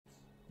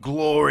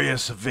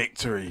Glorious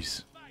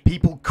victories.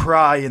 People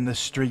cry in the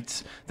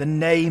streets the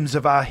names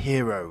of our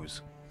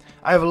heroes.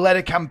 I have led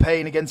a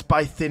campaign against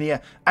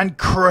Bithynia and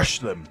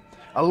crushed them,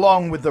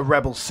 along with the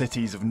rebel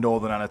cities of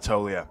northern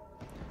Anatolia,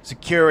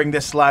 securing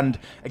this land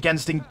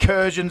against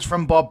incursions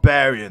from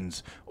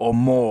barbarians or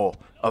more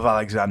of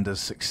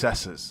Alexander's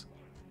successors.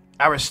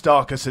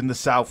 Aristarchus in the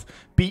south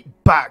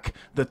beat back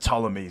the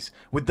Ptolemies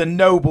with the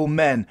noble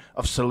men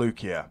of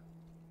Seleucia.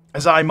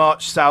 As I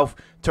march south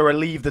to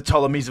relieve the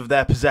Ptolemies of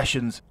their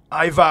possessions,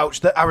 I vouch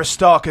that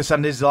Aristarchus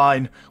and his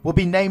line will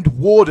be named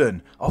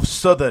Warden of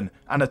southern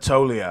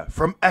Anatolia,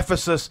 from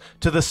Ephesus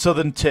to the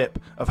southern tip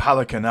of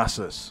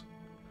Halicarnassus.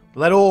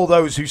 Let all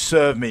those who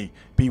serve me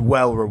be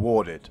well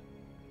rewarded.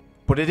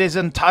 But it is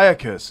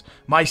Antiochus,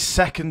 my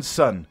second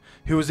son,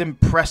 who has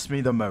impressed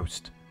me the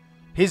most.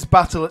 His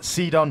battle at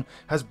Sidon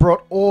has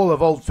brought all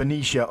of old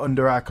Phoenicia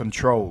under our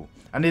control,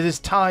 and it is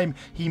time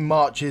he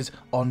marches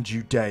on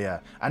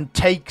Judea and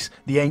takes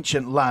the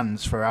ancient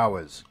lands for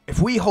ours.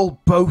 If we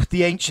hold both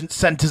the ancient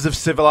centres of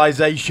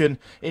civilization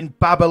in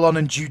Babylon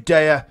and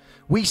Judea,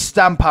 we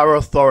stamp our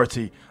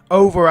authority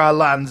over our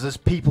lands as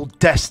people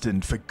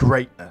destined for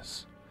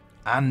greatness.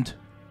 And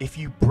if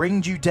you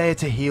bring Judea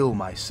to heel,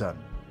 my son,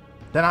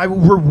 then I will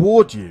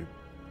reward you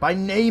by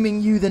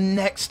naming you the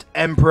next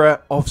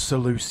emperor of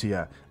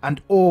Seleucia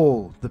and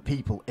all the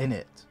people in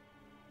it.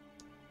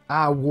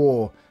 Our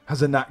war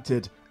has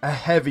enacted a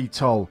heavy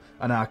toll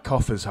on our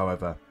coffers,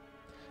 however,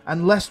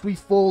 and lest we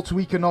fall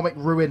to economic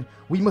ruin,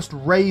 we must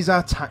raise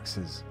our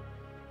taxes.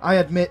 I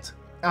admit,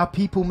 our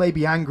people may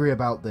be angry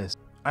about this,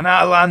 and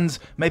our lands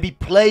may be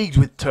plagued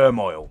with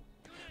turmoil.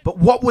 But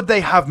what would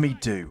they have me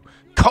do?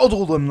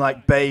 Coddle them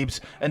like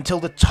babes until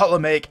the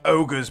Ptolemaic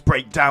ogres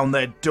break down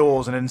their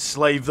doors and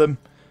enslave them?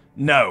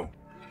 No,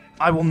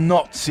 I will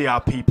not see our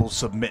people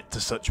submit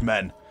to such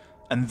men,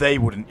 and they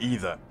wouldn't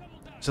either.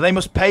 So they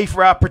must pay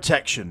for our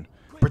protection.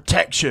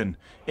 Protection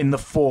in the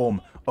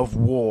form of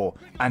war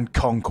and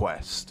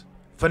conquest.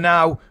 For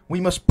now, we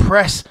must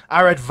press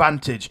our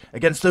advantage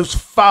against those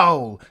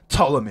foul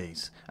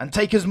Ptolemies and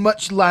take as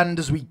much land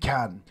as we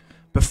can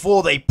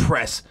before they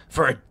press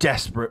for a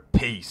desperate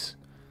peace.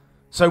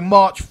 So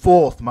march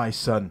forth, my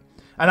son,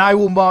 and I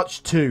will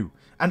march too,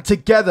 and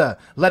together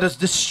let us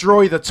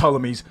destroy the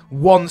Ptolemies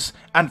once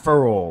and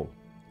for all,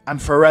 and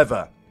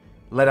forever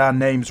let our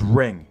names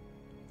ring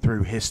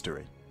through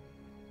history.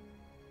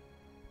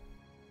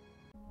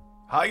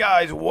 Hi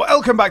guys,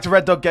 welcome back to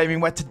Red Dog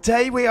Gaming, where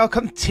today we are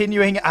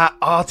continuing our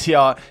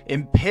RTR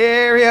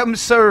Imperium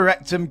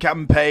Surrectum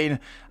campaign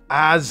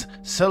as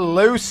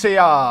Seleucid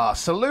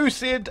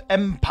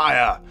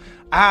Empire.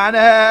 And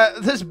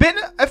there's been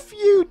a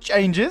few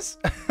changes.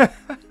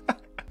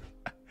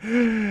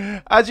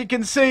 As you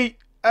can see,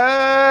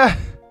 our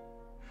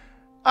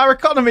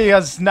economy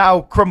has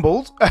now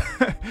crumbled.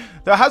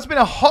 There has been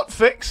a hot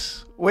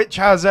fix, which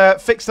has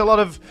fixed a lot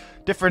of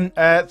different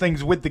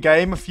things with the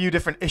game, a few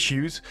different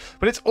issues.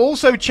 But it's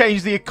also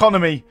changed the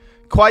economy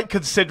quite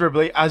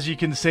considerably, as you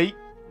can see.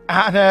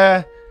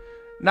 And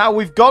now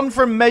we've gone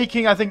from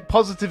making, I think,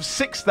 positive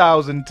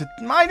 6,000 to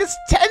minus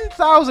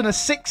 10,000, a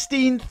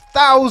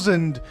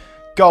 16,000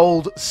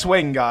 gold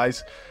swing,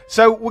 guys.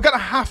 So we're going to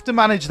have to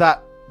manage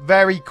that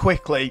very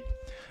quickly,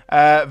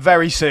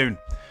 very soon.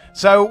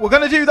 So we're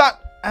going to do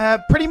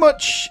that pretty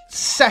much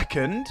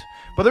second.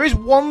 But there is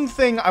one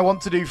thing I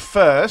want to do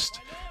first,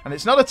 and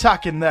it's not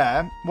attacking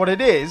there. What it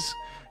is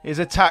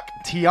attack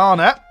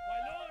Tiana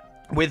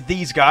with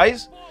these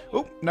guys.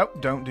 Oh, no,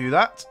 don't do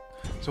that.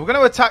 So we're going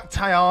to attack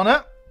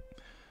Tiana.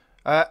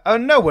 Oh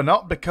no, we're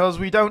not, because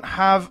we don't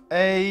have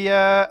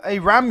a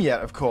ram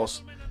yet, of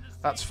course.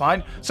 That's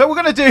fine. So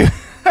we're going to do...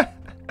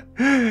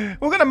 we're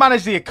going to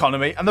manage the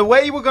economy. And the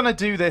way we're going to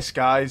do this,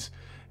 guys,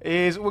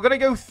 is we're going to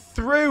go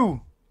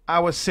through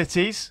our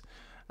cities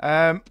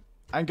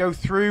and go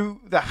through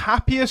the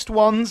happiest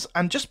ones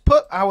and just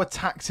put our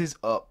taxes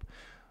up.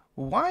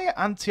 Why at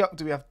Antioch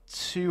do we have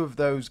two of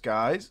those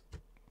guys?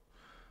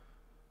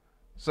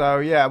 So,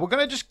 yeah, we're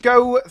going to just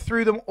go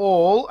through them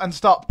all and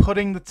start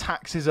putting the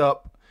taxes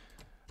up.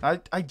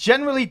 I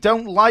generally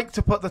don't like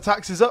to put the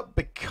taxes up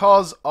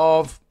because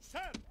of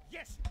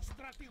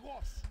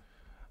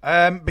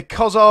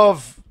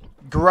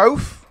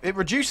growth. It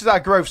reduces our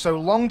growth, so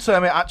long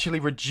term it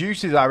actually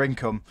reduces our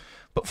income.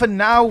 But for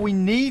now, we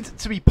need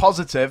to be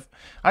positive.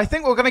 I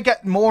think we're going to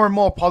get more and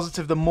more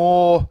positive the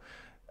more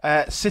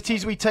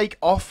cities we take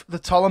off the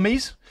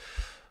Ptolemies.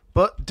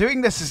 But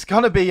doing this is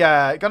going to be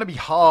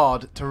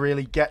hard to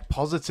really get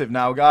positive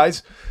now,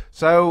 guys.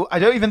 So I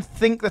don't even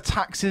think the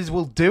taxes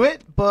will do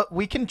it, but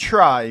we can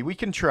try. We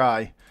can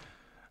try.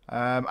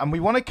 And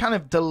we want to kind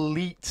of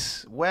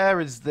delete...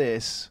 Where is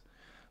this?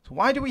 So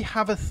why do we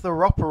have a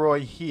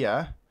Theroporoi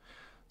here?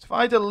 So if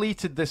I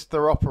deleted this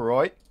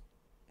Theroporoi,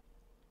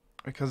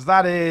 because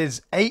that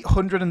is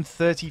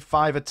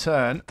 835 a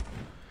turn.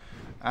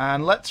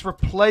 And let's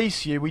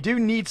replace you. We do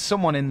need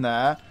someone in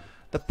there.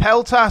 The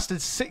Peltast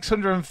is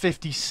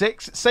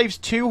 656. It saves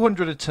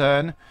 200 a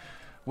turn,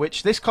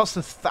 which this costs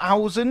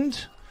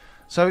 1,000.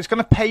 So it's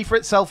going to pay for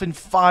itself in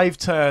 5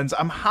 turns.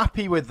 I'm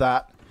happy with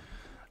that.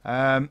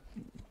 So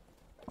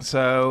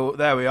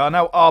there we are.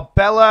 Now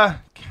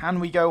Arbella, can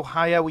we go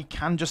higher? We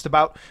can just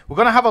about. We're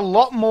going to have a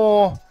lot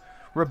more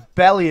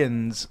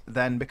rebellions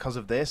then because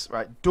of this.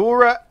 Right,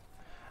 Dora,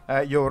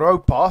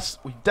 Europos.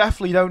 We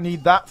definitely don't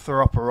need that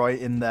Theroporoi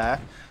in there.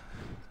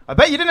 I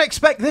bet you didn't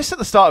expect this at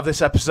the start of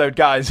this episode,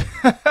 guys.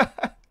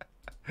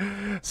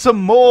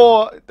 Some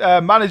more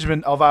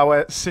management of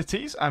our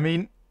cities. I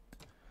mean,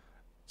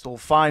 it's all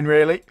fine,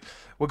 really.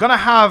 We're going to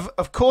have,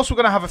 of course, we're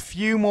going to have a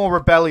few more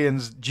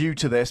rebellions due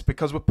to this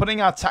because we're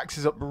putting our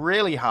taxes up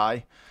really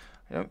high.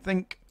 I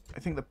think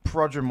the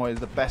Prodromoi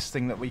is the best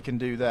thing that we can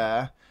do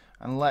there.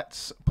 And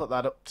let's put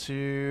that up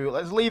to,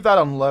 let's leave that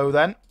on low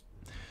then.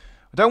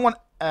 I don't want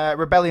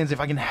rebellions if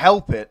I can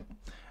help it.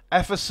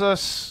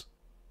 Ephesus,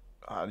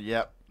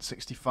 yep,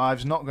 65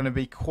 is not going to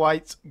be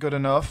quite good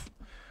enough.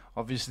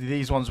 Obviously,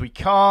 these ones we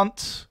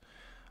can't.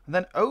 And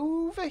then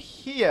over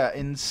here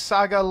in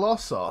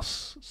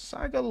Sagalossos.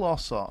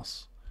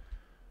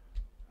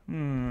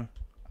 Well,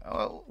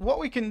 what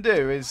we can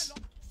do is...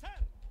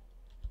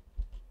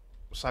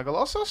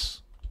 Sagalossos?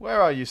 Where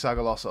are you,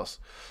 Sagalossos?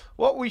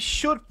 What we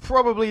should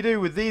probably do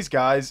with these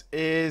guys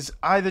is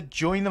either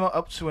join them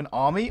up to an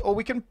army, or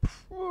we can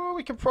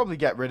probably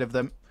get rid of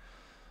them.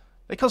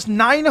 They cost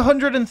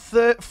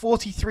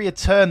 943 a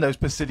turn, those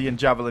Pisidian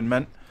Javelin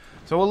men.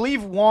 So we'll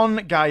leave one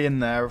guy in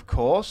there, of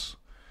course.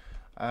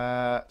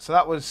 So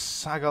that was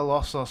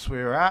Sagalossos we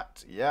were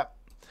at. Yep.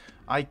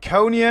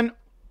 Iconian.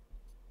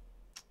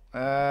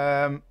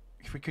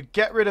 If we could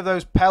get rid of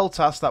those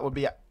Peltas, that would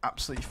be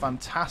absolutely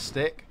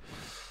fantastic.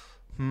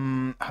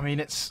 I mean,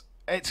 it's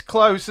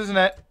close, isn't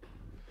it?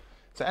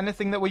 Is there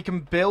anything that we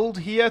can build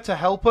here to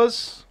help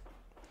us?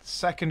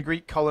 Second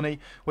Greek colony.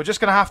 We're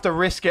just going to have to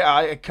risk it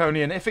at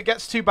Iconian. If it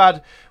gets too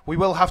bad, we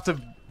will have to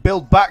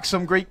build back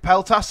some Greek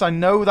Peltas. I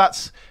know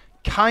that's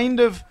kind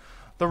of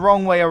the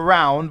wrong way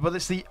around, but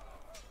it's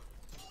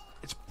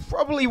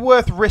probably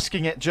worth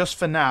risking it just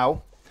for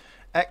now.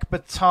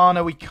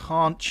 Ecbatana, we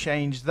can't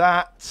change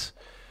that.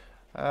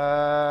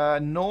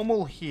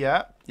 Normal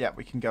here. Yeah,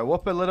 we can go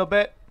up a little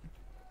bit.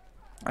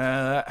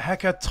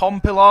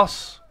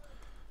 Hekatompilos.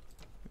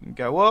 We can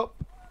go up.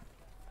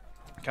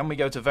 Can we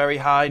go to very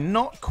high?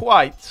 Not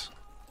quite.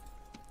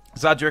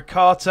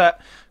 Zadrakata.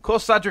 Of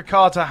course,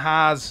 Zadrakata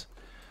has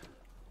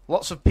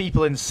lots of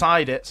people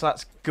inside it, so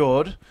that's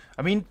good.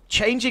 I mean,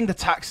 changing the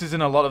taxes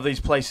in a lot of these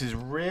places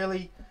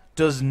really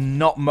does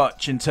not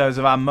much in terms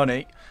of our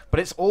money. But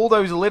it's all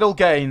those little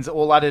gains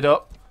all added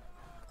up.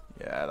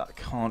 Yeah, that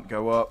can't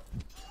go up.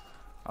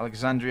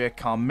 Alexandria,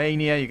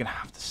 Carmania, you're going to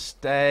have to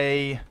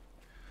stay.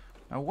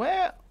 Now,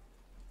 where?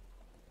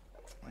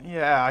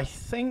 Yeah, I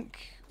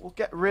think we'll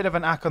get rid of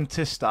an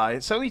Akontistai.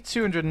 It's only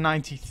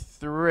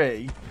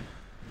 293.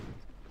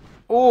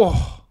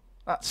 Oh,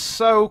 that's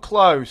so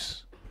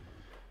close.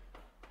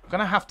 I'm going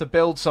to have to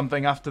build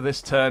something after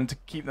this turn to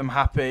keep them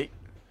happy.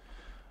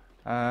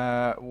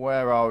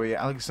 Where are we?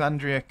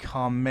 Alexandria,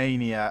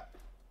 Carmania.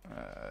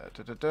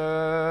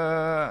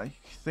 I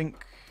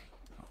think...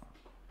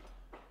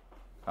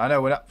 I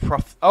know we're not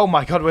oh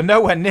my god, we're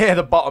nowhere near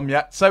the bottom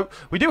yet. So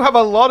we do have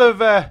a lot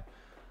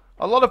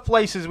of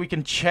places we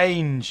can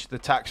change the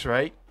tax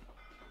rate,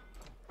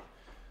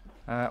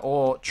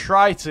 or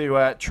try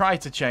to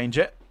change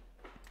it.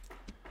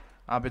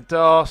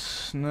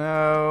 Abydos,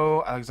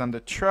 no.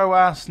 Alexander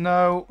Troas,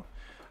 no.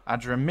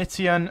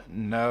 Adramitian,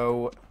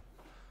 no.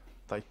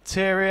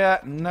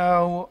 Thyteria,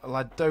 no.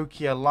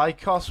 Ladokia,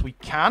 Lycos, we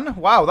can.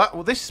 Wow,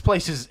 this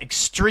place is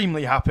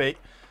extremely happy.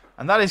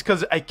 And that is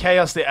because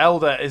Achaeos the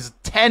Elder is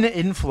 10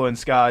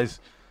 influence,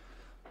 guys.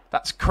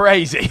 That's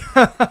crazy.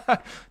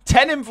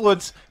 10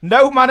 influence,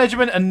 no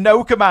management and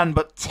no command,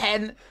 but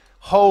 10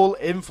 whole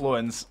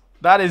influence.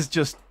 That is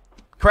just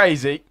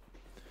crazy.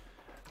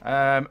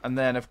 And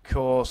then, of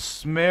course,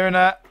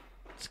 Smyrna.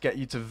 Let's get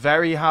you to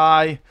very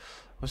high.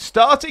 We're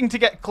starting to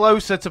get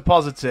closer to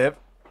positive.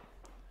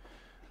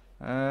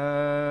 What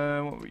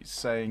are we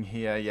saying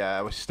here?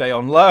 Yeah, we stay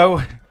on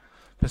low.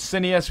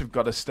 Pesinius, we've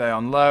got to stay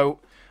on low.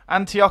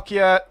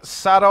 Antiochia,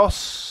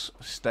 Saros,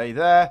 stay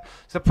there.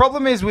 So the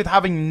problem is with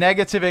having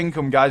negative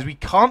income, guys, we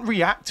can't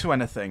react to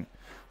anything.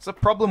 It's a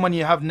problem when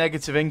you have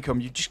negative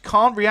income. You just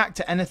can't react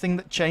to anything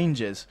that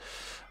changes.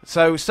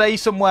 So say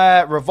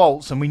somewhere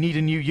revolts and we need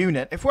a new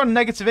unit. If we're on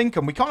negative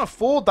income, we can't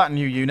afford that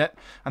new unit,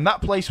 and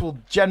that place will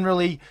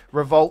generally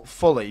revolt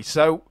fully.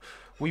 So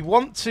we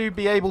want to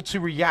be able to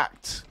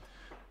react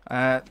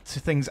to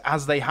things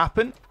as they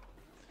happen.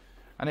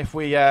 And if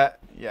we,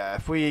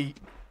 if we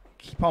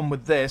keep on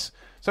with this.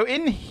 So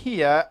in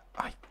here,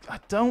 I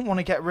don't want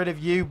to get rid of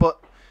you,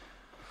 but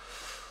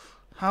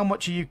how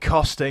much are you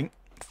costing?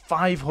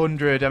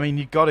 500. I mean,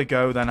 you've got to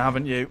go then,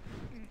 haven't you?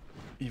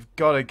 You've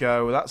got to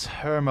go. That's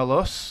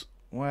Hermolus.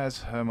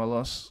 Where's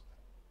Hermolus?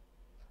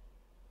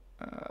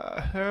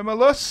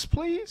 Hermolus,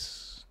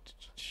 please?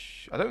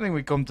 I don't think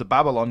we've come to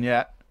Babylon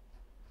yet.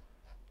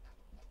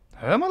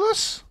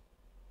 Hermolus?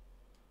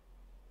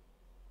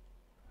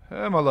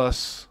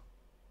 Hermolus.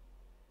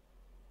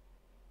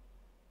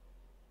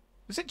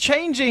 Is it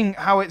changing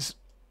how it's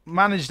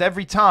managed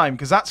every time,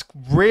 because that's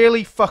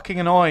really fucking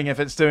annoying if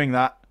it's doing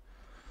that.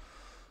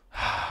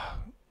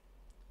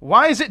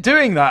 Why is it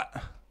doing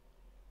that?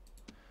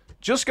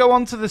 Just go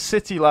on to the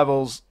city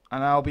levels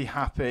and I'll be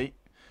happy.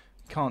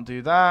 Can't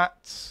do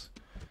that.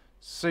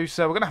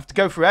 Susa, we're going to have to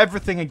go through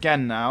everything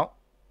again now.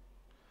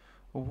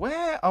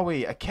 Where are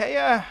we?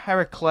 Achaia,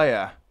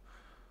 Heraclea.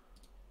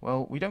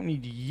 Well, we don't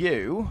need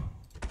you.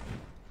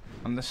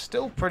 And they're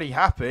still pretty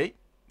happy.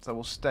 So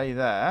we'll stay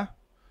there.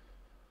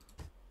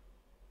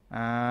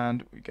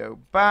 And we go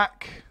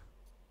back.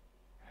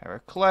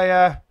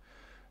 Heraclea.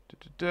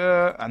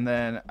 And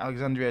then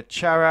Alexandria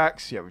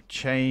Charax. Yeah, we've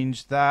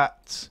changed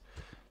that.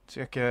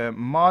 Tuka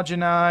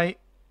Marginae.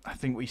 I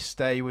think we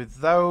stay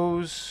with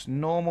those.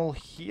 Normal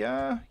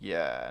here.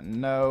 Yeah,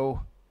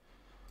 no.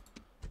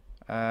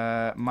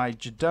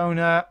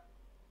 Mygedona.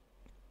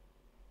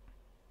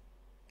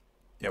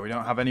 Yeah, we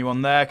don't have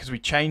anyone there because we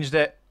changed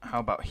it. How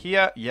about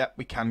here? Yep,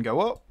 we can go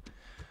up.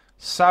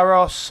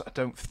 Saros. I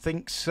don't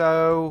think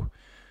so.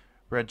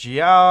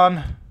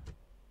 Region.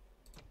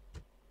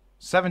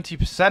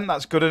 70%,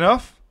 that's good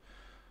enough.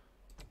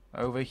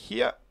 Over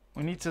here,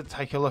 we need to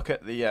take a look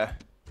at the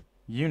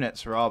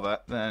units rather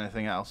than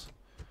anything else.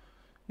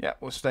 Yeah,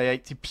 we'll stay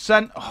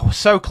 80%. Oh, we're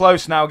so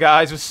close now,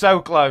 guys. We're so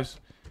close.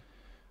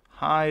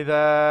 Hi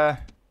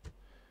there.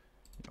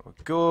 We're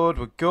good,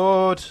 we're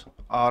good.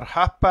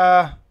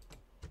 Arhapa.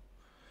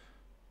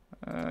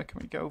 Can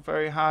we go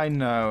very high?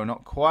 No,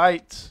 not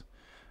quite.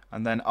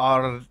 And then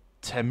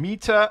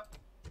Artemita.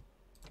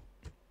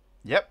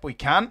 Yep, we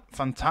can.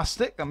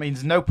 Fantastic. That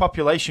means no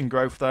population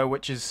growth, though,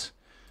 which is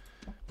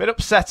a bit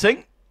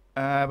upsetting.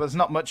 But there's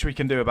not much we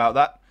can do about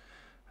that.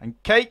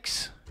 And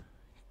cakes.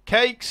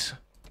 Cakes.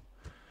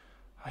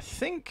 I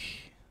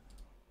think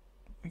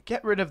we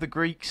get rid of the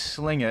Greek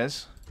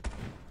slingers.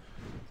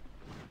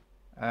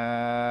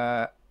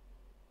 Go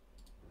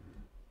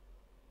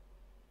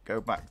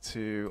back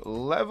to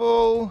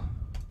level.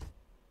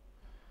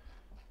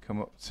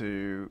 Come up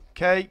to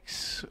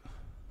cakes.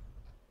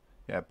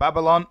 Yeah,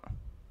 Babylon.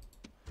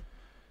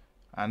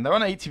 And they're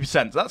on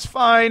 80%, so that's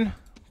fine.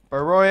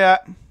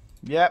 Baroya,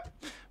 yep.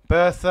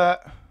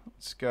 Bertha,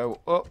 let's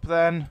go up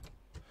then.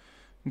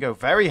 Go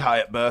very high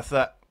at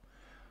Bertha.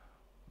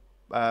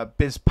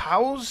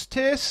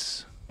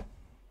 Bizpaustis.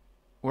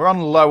 We're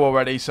on low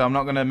already, so I'm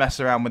not going to mess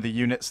around with the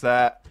units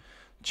there.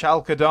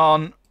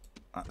 Chalcedon,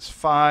 that's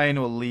fine.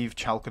 We'll leave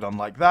Chalcedon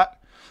like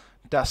that.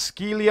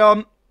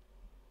 Daskylion.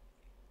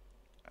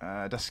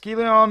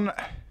 Daskylion,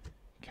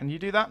 can you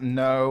do that?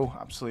 No,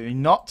 absolutely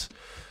not.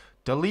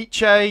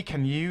 Delice,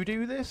 can you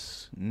do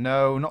this?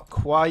 No, not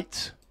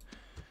quite.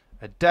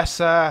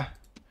 Edessa.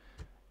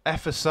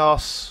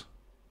 Ephesos.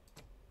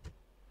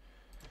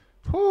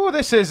 Ooh,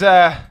 this is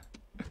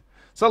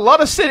it's a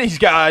lot of cities,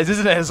 guys,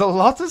 isn't it? It's a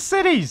lot of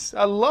cities.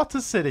 A lot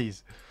of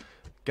cities.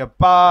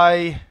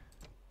 Goodbye.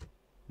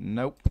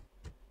 Nope.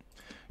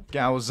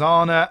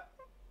 Gauzana.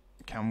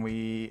 Can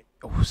we...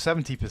 Oh,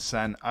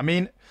 70%. I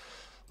mean,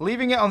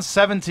 leaving it on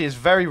 70 is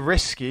very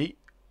risky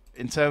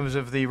in terms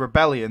of the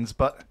rebellions,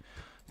 but...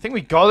 I think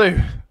we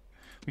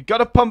got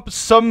to pump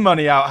some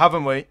money out,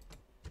 haven't we?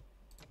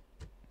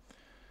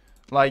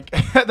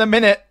 Like, at the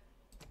minute,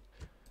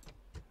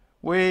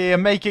 we are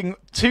making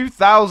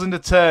 2,000 a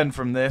turn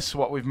from this,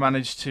 what we've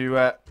managed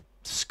to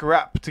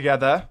scrap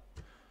together.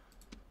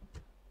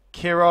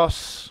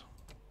 Kyros.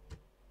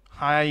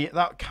 Hi,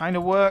 that kind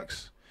of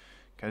works.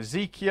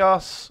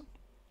 Kazikios.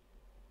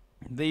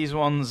 These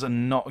ones are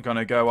not going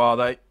to go, are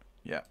they?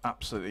 Yeah,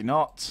 absolutely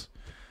not.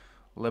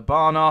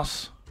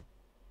 Libanos.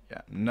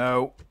 Yeah,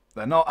 no,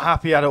 they're not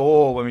happy at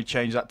all when we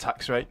change that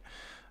tax rate.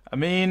 I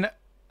mean,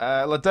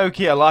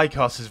 Ladokia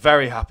Lycos is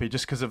very happy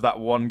just because of that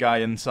one guy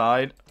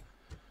inside.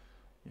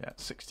 Yeah,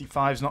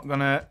 65's not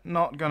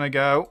gonna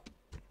go.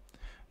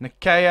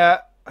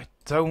 Nicaea, I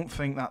don't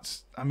think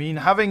that's. I mean,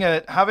 having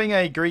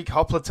a Greek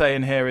hoplite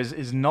in here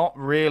is not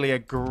really a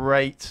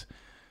great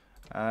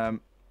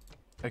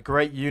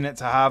unit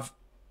to have.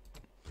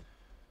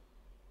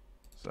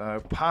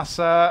 So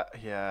Passa,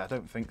 yeah, I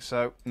don't think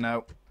so.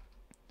 No.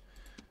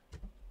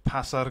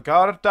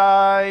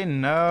 Pasargardai,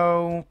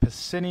 no.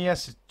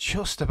 Pesinius is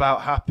just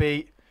about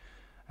happy.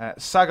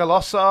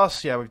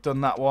 Sagalossos, yeah, we've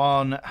done that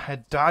one.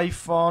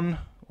 Hedaifon,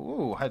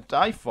 ooh,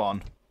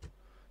 Hedaifon.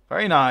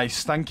 Very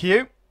nice, thank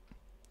you.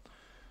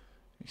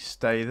 You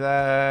stay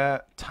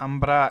there.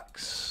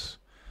 Tambrax.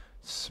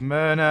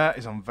 Smyrna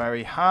is on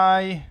very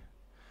high.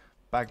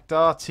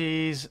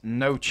 Bagdatis,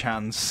 no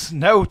chance.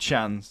 No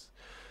chance.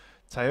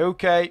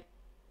 Taoke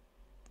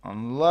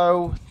on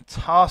low.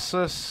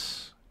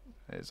 Tarsus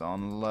is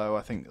on low.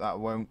 I think that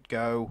won't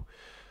go.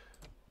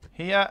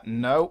 Here,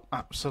 no,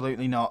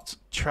 absolutely not.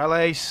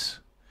 Trellis,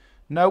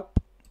 nope.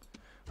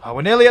 Oh,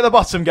 we're nearly at the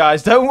bottom,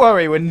 guys. Don't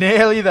worry, we're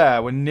nearly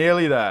there. We're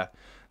nearly there.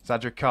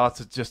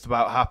 Zadricata's just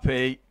about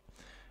happy.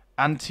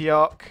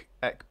 Antioch,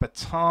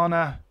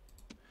 Ecbatana,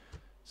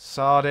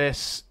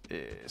 Sardis.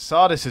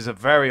 Sardis is a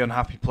very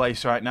unhappy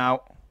place right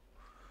now.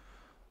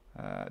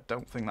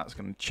 Don't think that's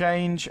going to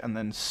change. And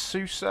then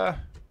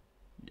Susa.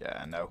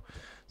 Yeah, no.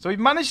 So we've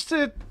managed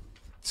to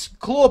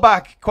claw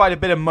back quite a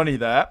bit of money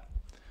there.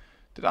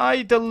 Did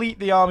I delete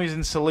the armies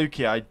in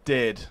Seleucia? I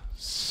did.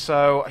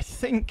 So I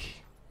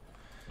think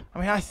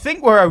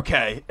we're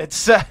okay.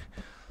 It's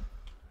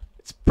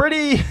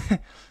pretty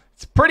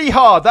it's pretty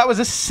hard. That was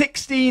a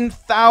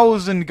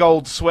 16,000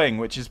 gold swing,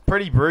 which is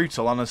pretty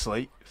brutal,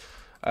 honestly.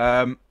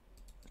 But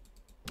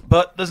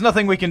there's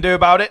nothing we can do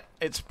about it.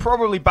 It's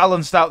probably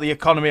balanced out the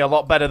economy a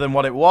lot better than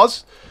what it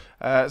was.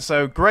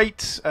 So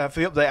great for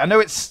the update. I know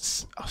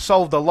it's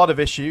solved a lot of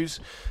issues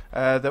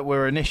that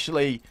were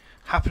initially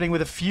happening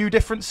with a few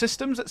different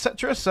systems,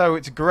 etc. So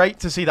it's great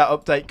to see that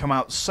update come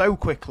out so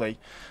quickly.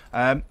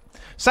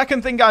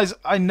 Second thing, guys,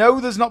 I know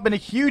there's not been a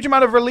huge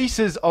amount of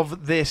releases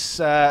of this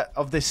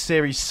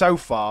series so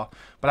far,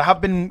 but I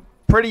have been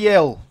pretty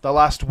ill the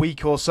last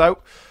week or so.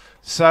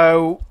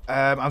 So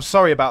I'm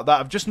sorry about that.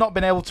 I've just not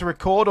been able to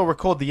record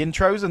the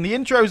intros, and the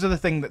intros are the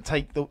thing that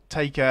take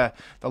the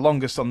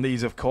longest on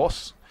these, of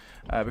course,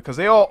 because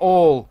they are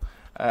all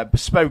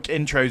bespoke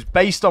intros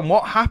based on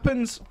what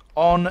happens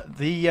on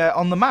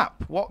the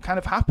map, what kind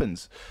of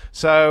happens.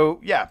 So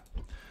yeah,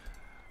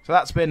 so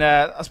that's been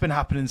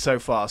happening so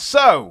far.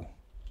 So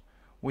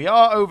we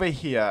are over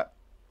here.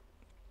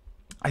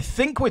 I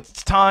think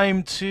it's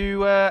time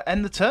to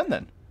end the turn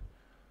then.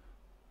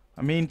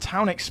 I mean,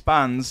 town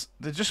expands.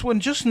 We're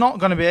just not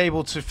going to be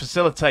able to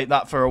facilitate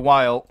that for a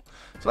while.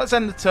 So let's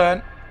end the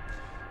turn.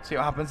 See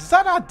what happens. Is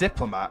that our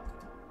diplomat?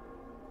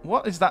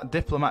 What is that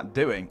diplomat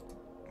doing?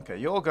 Okay,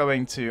 you're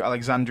going to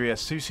Alexandria,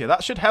 Susia.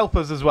 That should help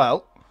us as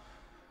well.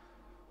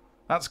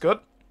 That's good.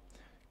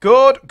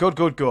 Good.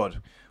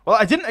 Well,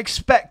 I didn't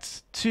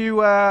expect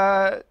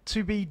to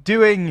be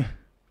doing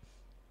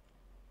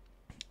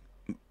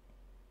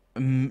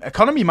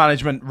economy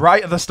management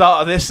right at the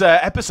start of this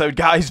episode,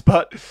 guys,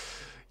 but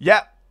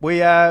yeah, we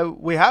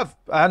have,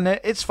 and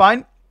it's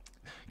fine,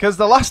 because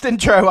the last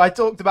intro I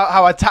talked about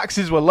how our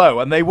taxes were low,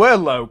 and they were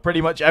low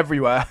pretty much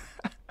everywhere.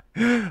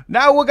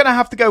 Now we're going to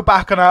have to go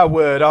back on our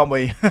word, aren't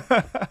we?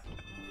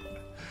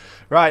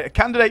 Right, a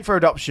candidate for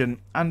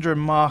adoption,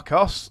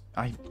 Andromarchos.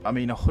 I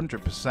mean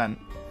 100%.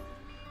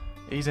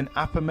 He's in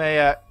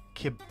Apamea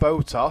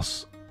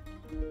Kibotos.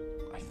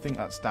 I think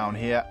that's down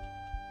here.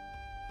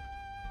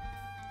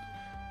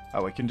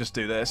 Oh, we can just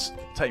do this.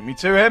 Take me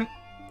to him.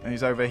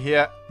 He's over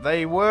here.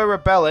 They were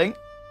rebelling.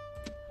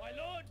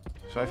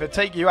 So if I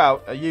take you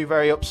out, are you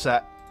very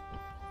upset?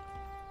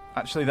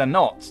 Actually, they're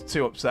not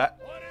too upset.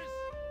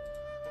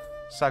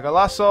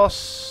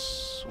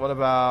 Sagalassos. What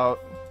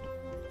about...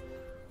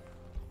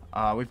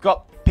 we've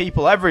got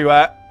people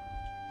everywhere.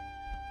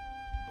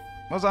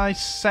 Was I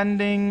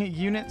sending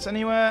units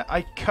anywhere?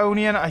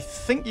 Iconian. I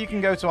think you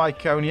can go to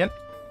Iconian.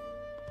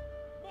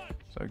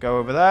 So go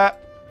over there.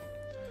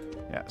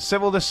 Yeah,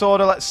 civil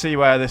disorder. Let's see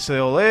where this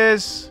all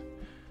is.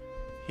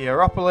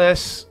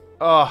 Hierapolis.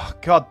 Oh,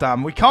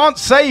 goddamn. We can't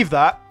save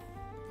that.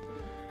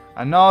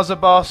 And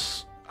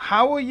Narzabos.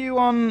 How are you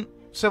on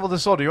civil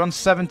disorder? You're on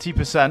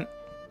 70%.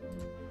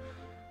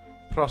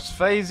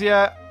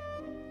 Prosphasia.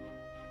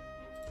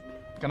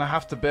 Gonna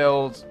have to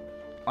build...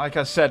 Like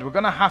I said, we're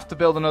gonna have to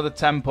build another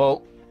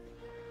temple.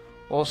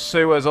 Or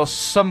sewers or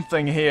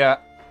something here.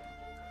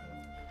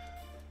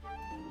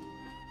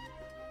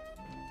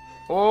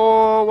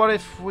 Or what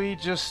if we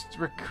just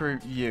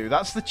recruit you?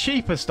 That's the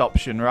cheapest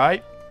option,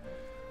 right?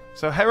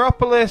 So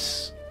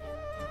Hierapolis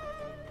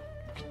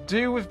could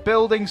do with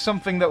building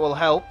something that will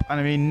help. And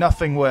I mean,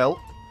 nothing will.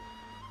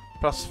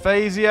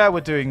 Prosphasia,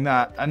 we're doing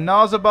that. And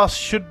Narzabos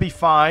should be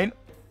fine.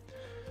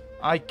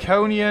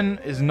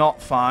 Iconian is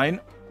not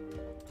fine.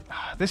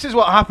 This is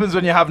what happens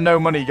when you have no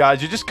money,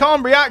 guys. You just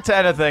can't react to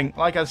anything,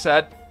 like I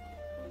said.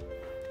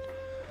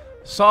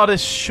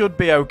 Sardis should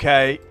be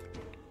okay.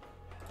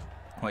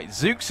 Wait,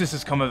 Zeuxis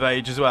has come of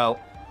age as well.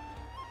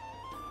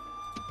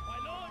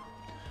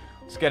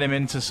 Let's get him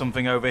into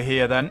something over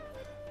here then.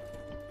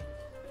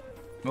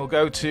 We'll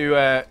go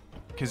to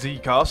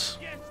Kazikos.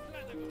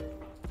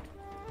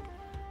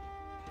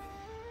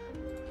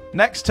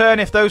 Next turn,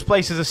 if those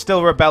places are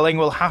still rebelling,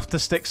 we'll have to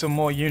stick some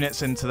more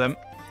units into them.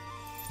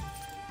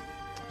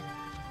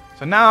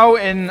 So now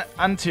in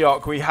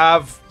Antioch, we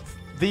have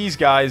these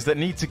guys that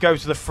need to go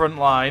to the front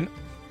line.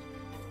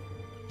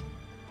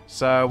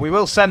 So we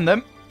will send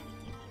them.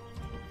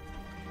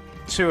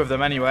 2 of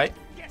them anyway.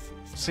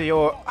 See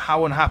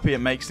how unhappy it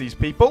makes these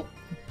people.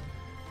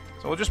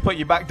 So we'll just put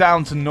you back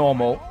down to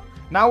normal.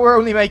 Now we're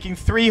only making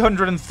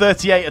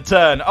 338 a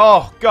turn.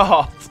 Oh,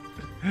 God.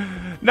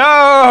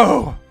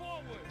 No!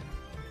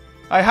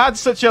 I had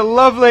such a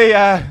lovely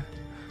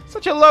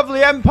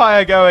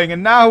empire going,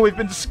 and now we've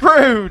been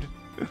screwed.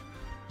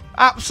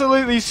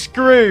 Absolutely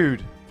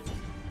screwed.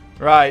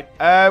 Right,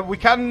 we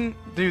can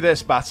do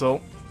this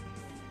battle.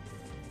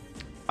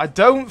 I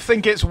don't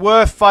think it's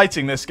worth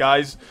fighting this,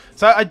 guys.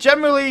 So I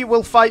generally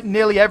will fight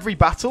nearly every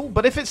battle,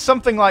 but if it's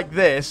something like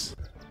this,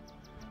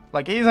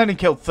 like he's only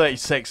killed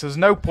 36, there's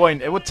no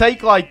point. It would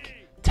take like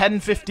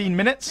 10-15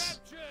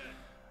 minutes.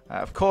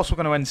 Of course we're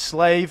going to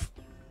enslave.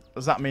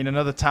 Does that mean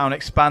another town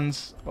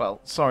expands? Well,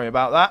 sorry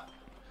about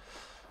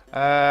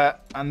that.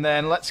 And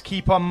then let's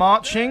keep on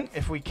marching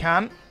if we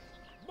can.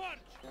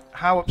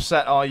 how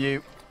upset are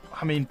you?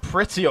 I mean,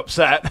 pretty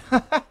upset.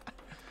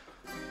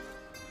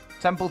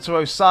 Temple to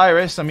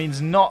Osiris, I mean,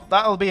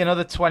 that'll be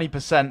another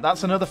 20%.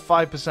 That's another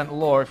 5%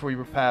 law if we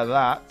repair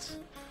that.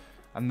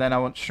 And then I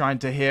want Shrine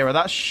to Hera.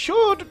 That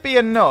should be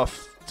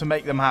enough to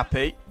make them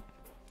happy.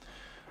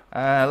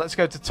 Let's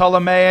go to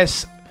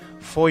Ptolemaeus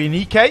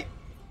Phoenike.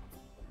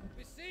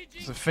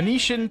 It's a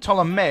Phoenician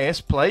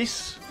Ptolemaeus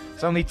place.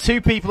 There's only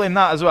 2 people in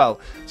that as well.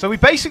 So we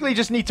basically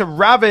just need to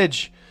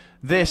ravage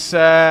this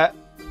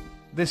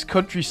this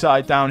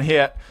countryside down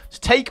here. Let's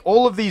take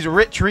all of these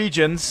rich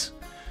regions,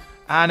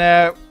 and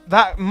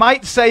that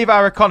might save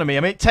our economy. I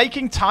mean,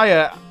 taking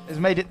Tyre has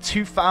made it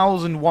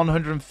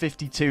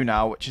 2,152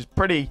 now, which is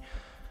pretty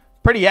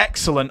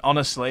excellent,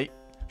 honestly.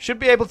 Should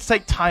be able to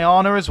take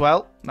Tyana as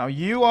well. Now,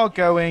 you are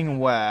going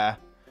where?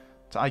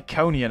 To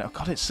Iconian. Oh,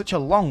 God, it's such a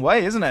long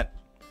way, isn't it?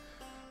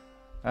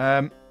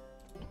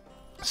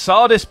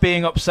 Sardis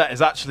being upset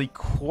is actually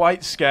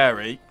quite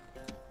scary.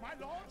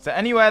 Is there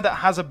anywhere that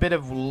has a bit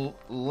of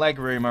leg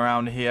room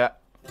around here?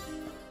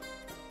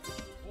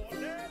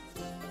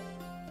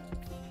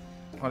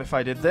 What if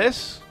I did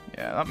this?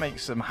 Yeah, that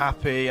makes them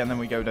happy, and then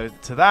we go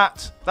to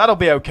that. That'll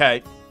be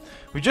okay.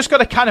 We've just got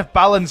to kind of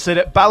balance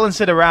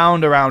it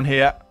around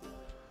here.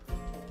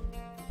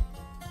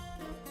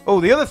 Oh,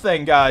 the other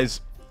thing,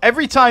 guys,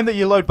 every time that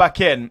you load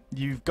back in,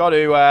 you've got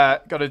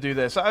to do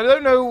this. I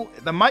don't know.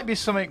 There might be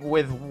something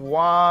with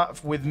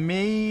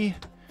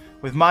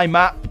my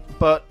map,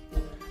 but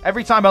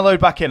every time I load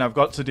back in, I've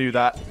got to do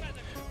that.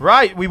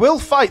 Right, we will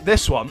fight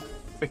this one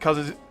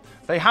because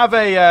they have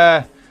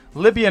a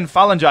Libyan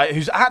Phalangite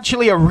who's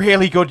actually a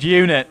really good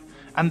unit,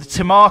 and the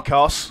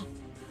Timarchos.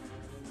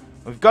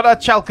 We've got our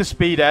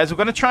Chalcaspides. We're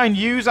going to try and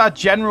use our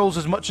generals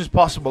as much as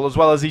possible, as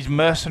well as these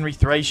mercenary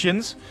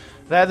Thracians.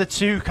 They're the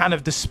 2 kind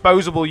of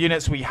disposable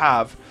units we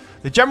have.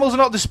 The generals are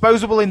not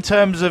disposable in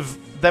terms of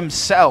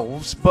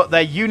themselves, but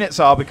their units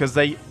are, because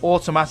they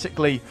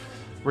automatically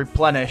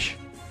replenish.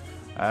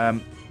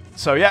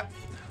 So yeah,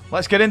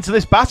 let's get into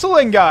this battle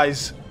then,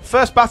 guys.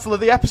 First battle of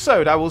the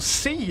episode. I will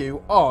see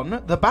you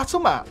on the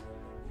battle map.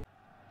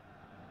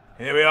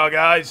 Here we are,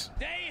 guys.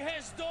 Day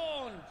has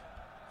dawned.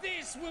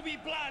 This will be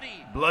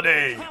bloody.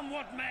 Bloody. Come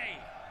what may.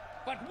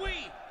 But we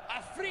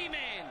are free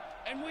men,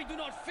 and we do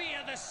not fear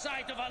the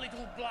sight of a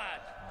little blood.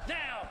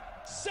 Now,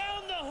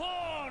 sound the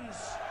horns.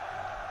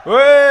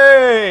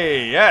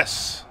 Way!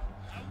 Yes.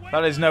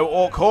 That is no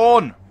orc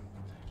horn.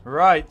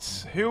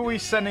 Right. Who are we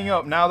sending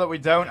up now that we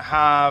don't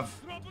have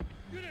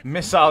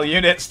missile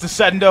units to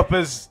send up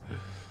as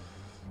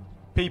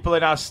people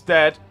in our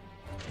stead?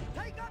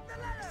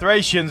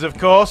 Thracians, of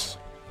course.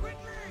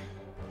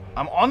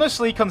 I'm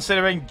honestly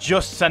considering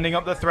just sending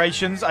up the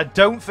Thracians. I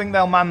don't think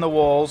they'll man the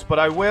walls, but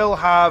I will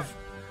have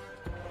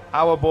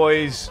our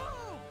boys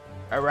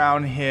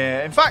around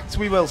here. In fact,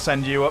 we will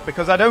send you up,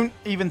 because I don't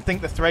even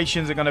think the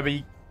Thracians are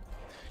going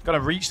to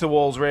reach the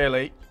walls,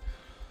 really.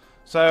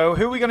 So,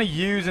 who are we going to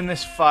use in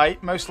this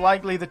fight? Most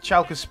likely the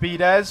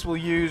Chalcaspides. We'll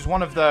use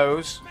one of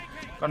those.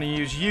 Going to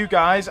use you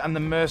guys and the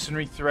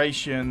mercenary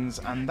Thracians,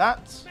 and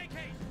that,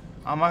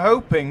 I'm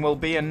hoping, will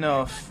be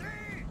enough.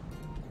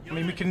 I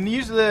mean, we can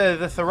use the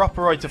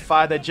Theroporoi to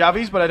fire their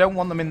javies, but I don't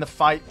want them in the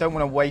fight. Don't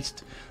want to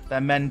waste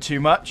their men too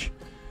much.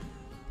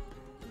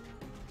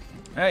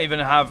 They don't even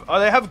have...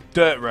 Oh, they have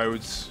dirt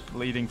roads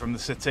leading from the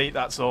city.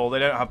 That's all. They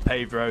don't have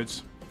paved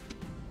roads.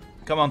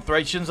 Come on,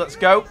 Thracians, let's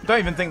go. Don't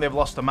even think they've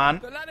lost a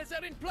man. The ladders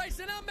are in place,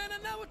 and our men are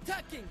now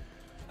attacking.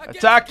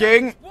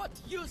 Attacking! What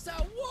use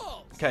our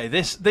walls? Okay,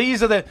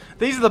 these are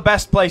the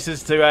best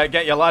places to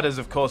get your ladders,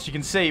 of course. You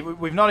can see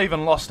we've not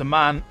even lost a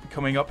man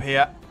coming up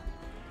here.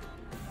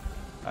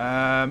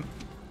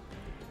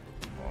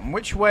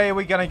 Which way are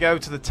we going to go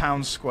to the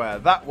town square?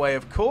 That way,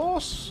 of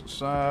course.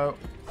 So,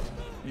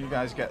 you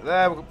guys get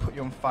there. We'll put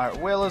you on fire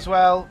at will as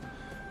well.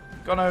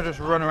 Gonna just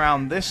run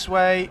around this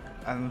way,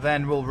 and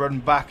then we'll run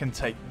back and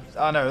take...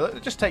 Oh, no,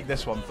 just take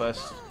this one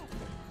first.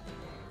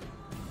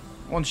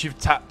 Once you've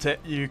tapped it,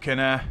 you can...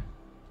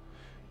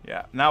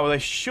 yeah, now they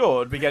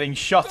should be getting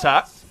shot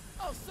at.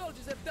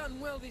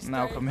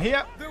 Now come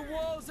here. The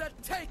walls are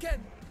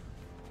taken.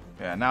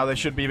 Yeah, now they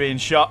should be being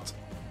shot.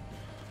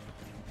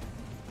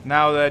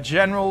 Now their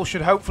general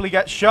should hopefully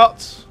get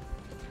shot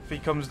if he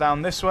comes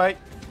down this way.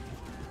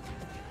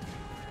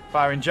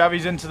 Firing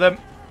javies into them.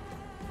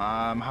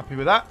 I'm happy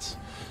with that.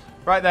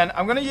 Right then,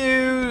 I'm going to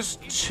use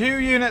 2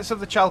 units of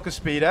the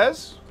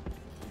Chalcaspides.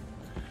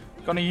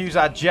 Going to use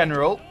our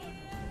general.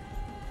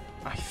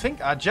 I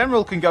think our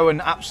general can go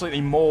and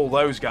absolutely maul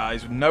those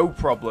guys with no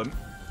problem.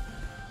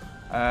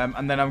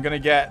 And then I'm going to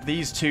get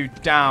these 2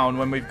 down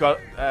when we've got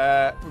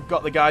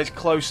the guys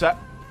closer.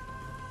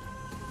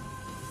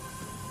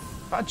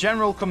 If our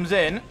general comes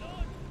in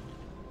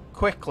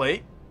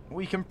quickly,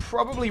 we can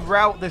probably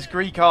rout this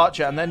Greek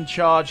archer and then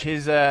charge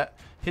his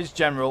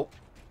general.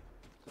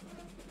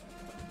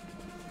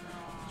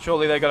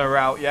 Surely they're going to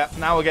rout. Yeah,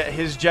 now we'll get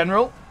his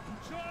general.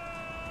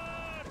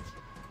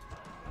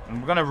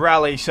 And we're going to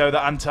rally so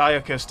that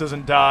Antiochus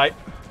doesn't die.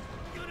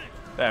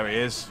 There he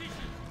is.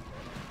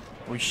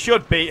 We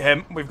should beat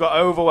him. We've got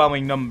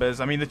overwhelming numbers.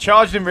 I mean, the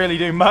charge didn't really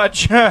do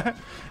much.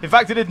 In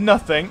fact, it did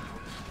nothing.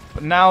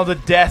 But now the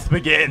death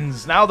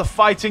begins. Now the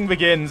fighting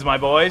begins, my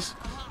boys.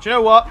 Do you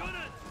know what?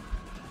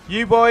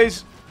 You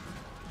boys,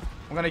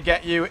 I'm going to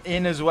get you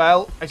in as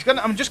well.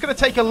 I'm just going to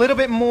take a little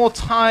bit more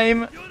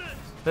time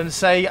than,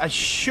 say, I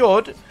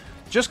should.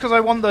 Just because I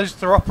want those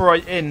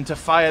Theroporoi in to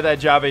fire their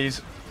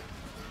jabbies.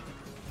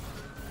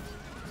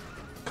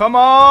 Come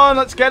on,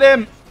 let's get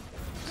him.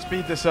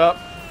 Speed this up.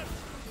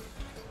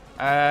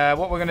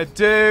 What we're going to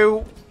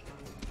do,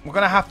 we're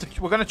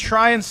going to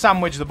try and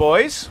sandwich the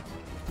boys.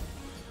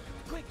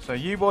 So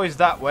you boys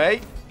that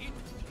way.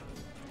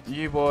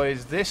 You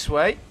boys this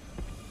way.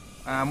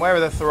 And where are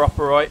the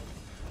Theroporoi?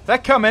 They're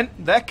coming.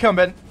 They're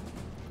coming.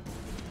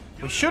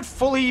 We should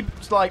fully,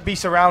 like, be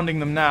surrounding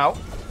them now.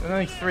 There's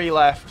only 3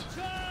 left.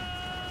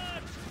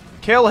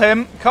 Kill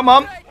him. Come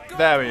on.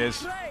 There he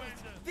is.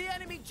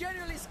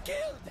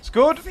 It's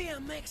good.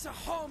 Let's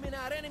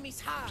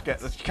get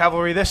the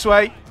cavalry this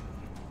way.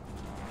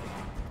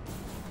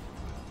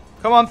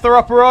 Come on,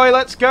 Theroporoi.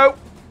 Let's go.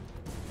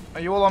 Are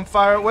you all on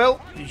fire at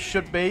will? You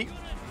should be.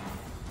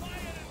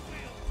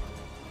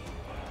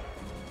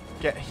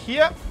 Get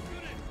here.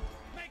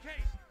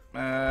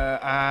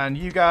 And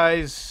you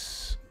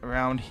guys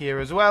around here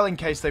as well, in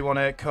case they want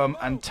to come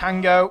and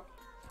tango.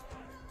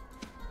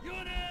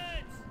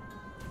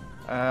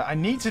 I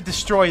need to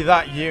destroy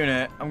that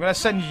unit. I'm going to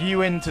send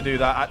you in to do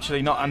that,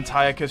 actually, not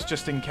Antiochus,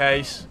 just in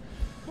case.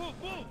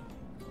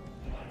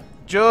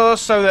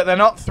 Just so that they're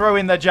not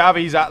throwing their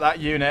jabbies at that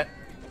unit.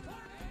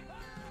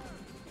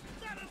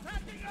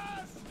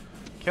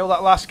 Kill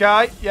that last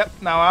guy. Yep,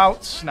 now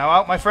out. Now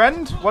out, my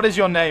friend. What is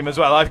your name as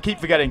well? I keep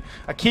forgetting.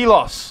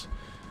 Achilles.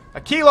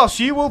 Achilles,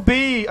 you will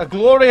be a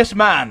glorious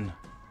man.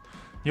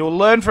 You will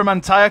learn from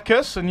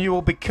Antiochus, and you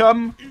will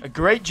become a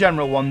great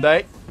general one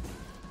day.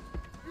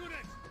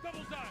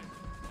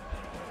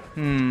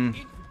 We'll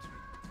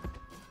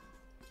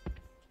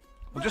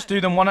just do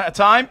them one at a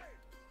time.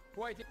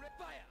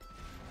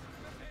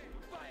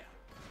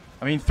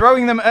 I mean,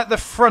 throwing them at the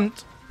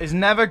front is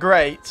never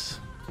great.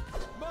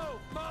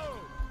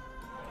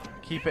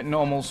 Keep it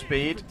normal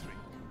speed.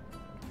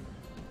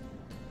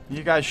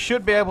 You guys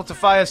should be able to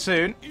fire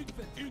soon.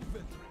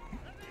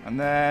 And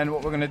then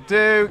what we're going to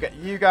do, get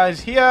you guys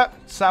here,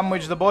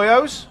 sandwich the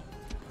boyos.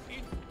 You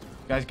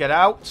guys get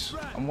out.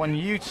 And when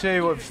you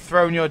two have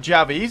thrown your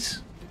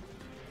jabbies,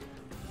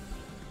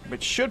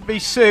 which should be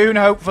soon,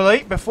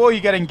 hopefully, before you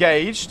get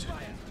engaged.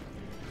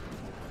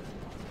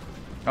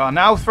 Oh,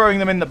 now throwing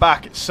them in the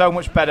back, it's so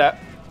much better.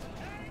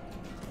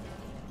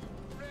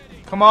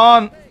 Come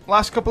on,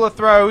 last couple of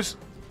throws.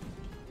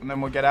 And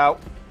then we'll get out.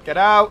 Get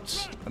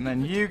out. And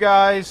then you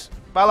guys,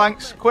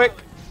 phalanx, quick.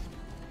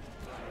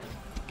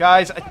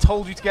 Guys, I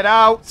told you to get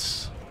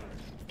out.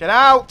 Get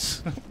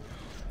out.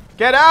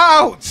 Get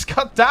out.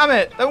 God damn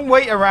it. Don't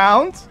wait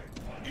around.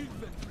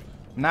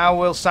 Now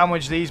we'll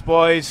sandwich these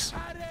boys.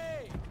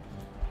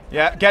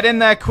 Yeah, get in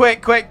there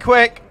quick, quick,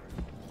 quick.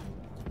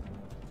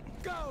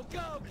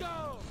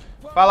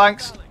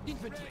 Phalanx.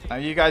 Now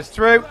you guys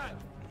through.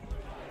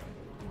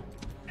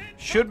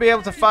 Should be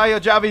able to fire your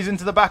jabbies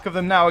into the back of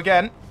them now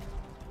again.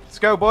 Let's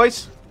go,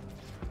 boys.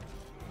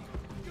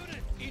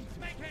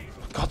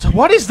 God,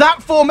 what is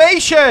that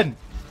formation?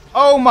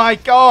 Oh my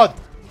god.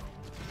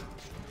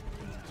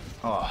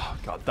 Oh,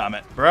 god damn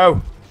it,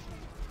 bro.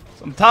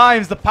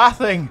 Sometimes the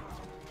pathing,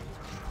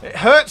 it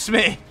hurts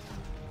me.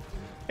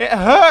 It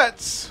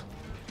hurts.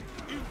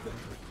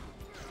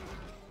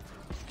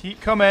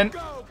 Keep coming.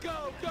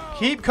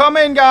 Keep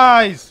coming,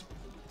 guys.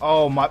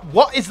 Oh my,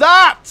 what is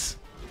that?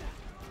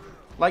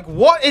 Like,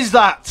 what is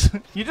that?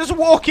 You're just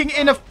walking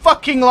in a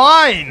fucking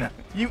line.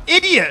 You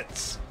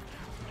idiots.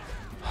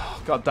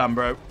 Oh, god damn,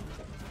 bro.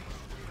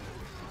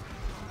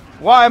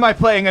 Why am I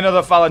playing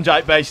another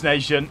Phalangite base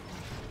nation?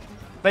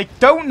 They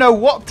don't know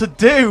what to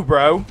do,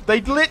 bro.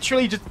 They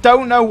literally just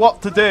don't know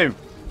what to do.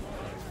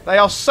 They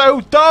are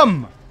so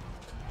dumb.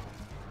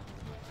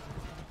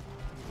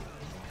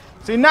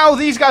 See, now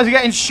these guys are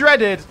getting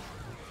shredded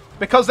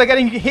because they're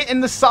getting hit in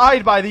the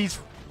side by these...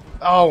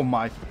 Oh,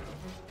 my...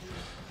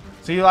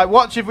 See, like,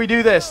 watch if we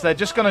do this. They're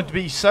just going to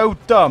be so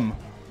dumb.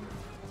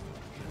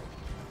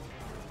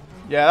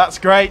 Yeah, that's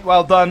great.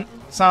 Well done.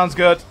 Sounds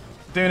good.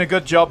 Doing a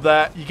good job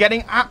there. You're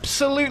getting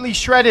absolutely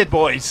shredded,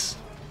 boys.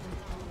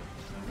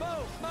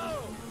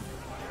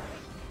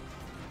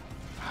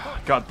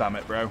 God damn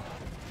it, bro.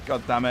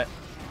 God damn it.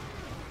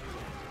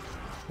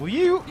 Are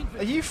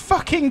you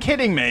fucking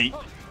kidding me?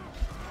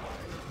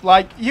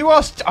 Like, you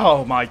are...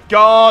 Oh, my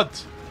God.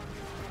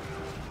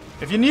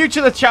 If you're new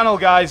to the channel,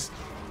 guys,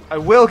 I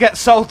will get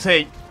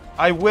salty.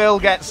 I will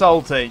get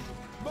salty.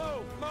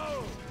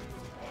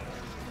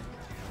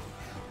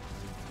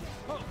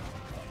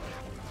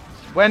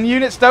 When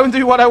units don't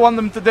do what I want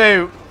them to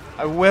do,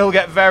 I will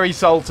get very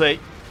salty.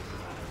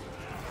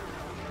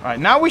 Right,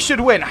 now we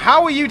should win.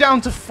 How are you down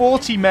to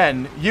 40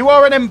 men? You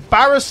are an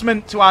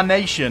embarrassment to our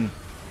nation.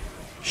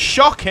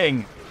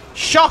 Shocking.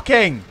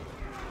 Shocking.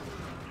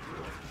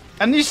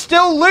 And you're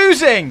still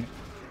losing.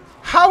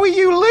 How are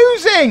you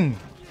losing?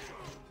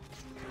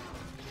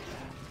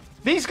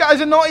 These guys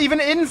are not even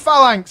in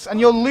phalanx, and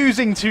you're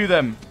losing to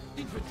them.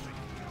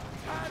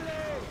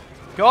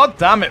 God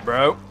damn it,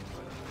 bro.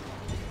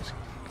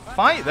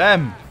 Fight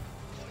them.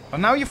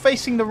 And now you're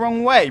facing the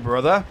wrong way,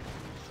 brother.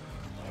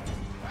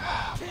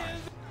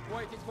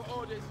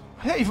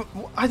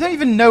 I don't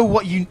even know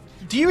what you...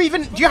 Do you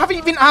even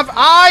have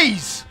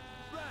eyes?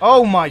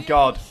 Oh my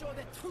god.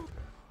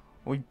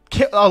 We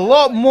killed a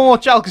lot more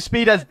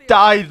Chalcaspides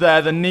died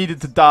there than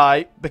needed to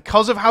die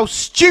because of how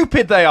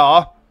stupid they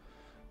are.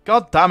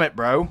 God damn it,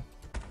 bro.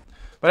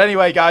 But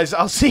anyway, guys,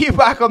 I'll see you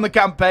back on the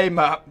campaign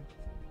map.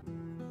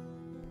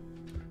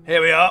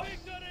 Here we are.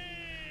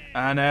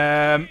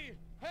 And,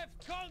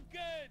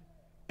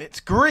 it's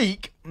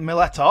Greek,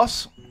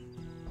 Miletos.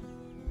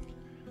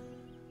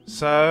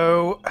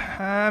 So,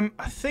 I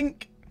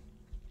think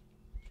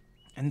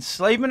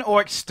enslavement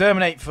or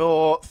exterminate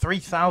for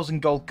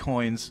 3,000 gold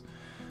coins.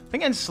 I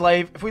think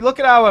enslave. If we look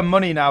at our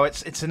money now,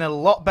 it's in a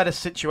lot better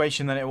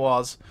situation than it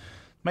was.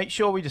 Make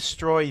sure we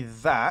destroy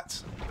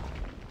that.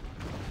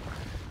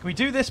 Can we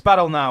do this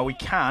battle now? We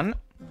can.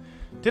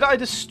 Did I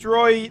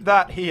destroy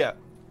that here?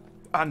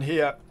 And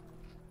here?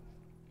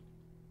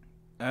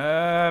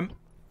 I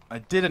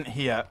didn't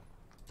here.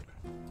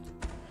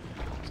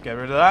 Let's get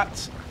rid of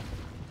that.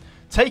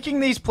 Taking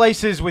these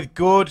places with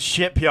good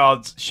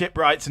shipyards,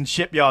 shipwrights and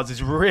shipyards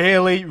is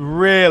really,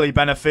 really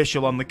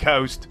beneficial on the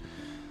coast.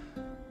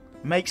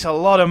 Makes a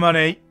lot of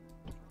money.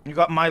 We've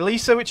got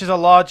Mylissa, which is a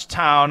large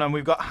town, and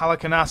we've got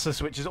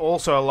Halicarnassus, which is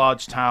also a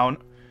large town.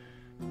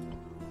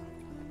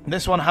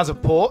 This one has a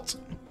port.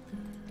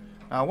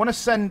 Now, I want to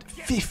send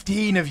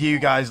 15 of you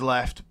guys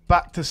left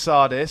back to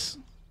Sardis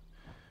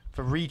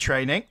for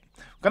retraining.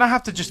 I'm going to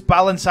have to just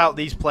balance out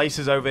these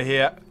places over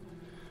here.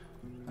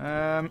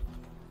 I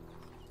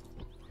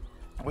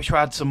wish we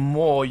had some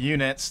more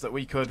units that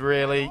we could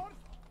really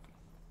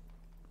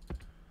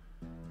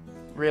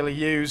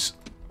use.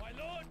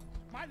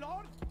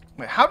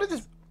 Wait, how did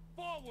this...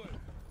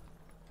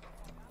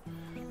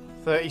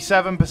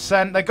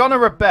 37%. They're gonna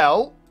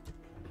rebel.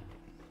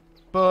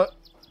 But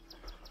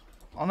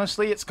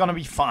honestly, it's gonna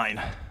be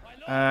fine.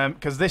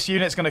 Because this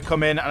unit's gonna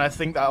come in, and I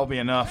think that'll be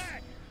enough.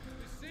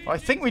 What I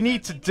think we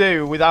need to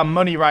do with our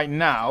money right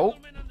now...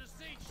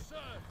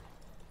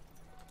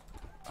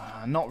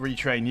 not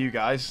retrain you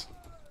guys.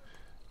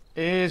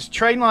 Is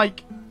train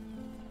like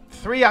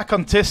 3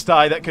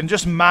 Acontisti that can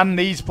just man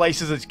these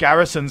places as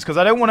garrisons. Because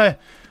I don't want to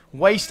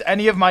waste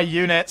any of my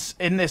units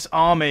in this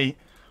army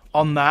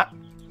on that.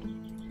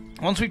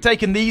 Once we've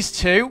taken these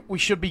 2, we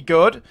should be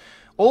good.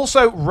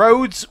 Also,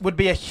 Rhodes would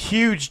be a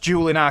huge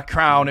jewel in our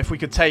crown if we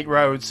could take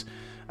Rhodes.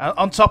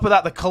 On top of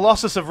that, the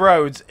Colossus of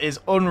Rhodes is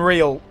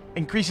unreal.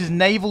 Increases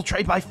naval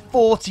trade by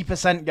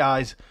 40%,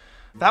 guys.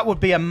 That would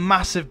be a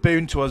massive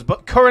boon to us.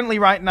 But currently,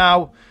 right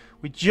now,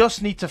 we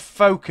just need to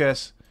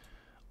focus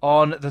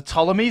on the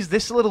Ptolemies.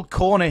 This little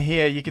corner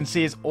here, you can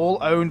see, is all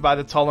owned by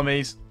the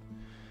Ptolemies.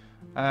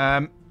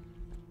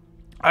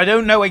 I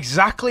don't know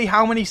exactly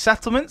how many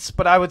settlements,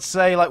 but I would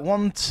say like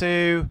 1,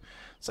 2,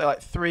 say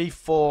like 3,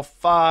 4,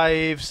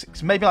 5,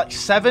 6, maybe like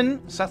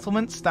 7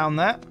 settlements down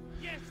there.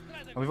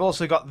 And we've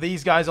also got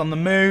these guys on the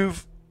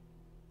move.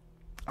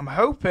 I'm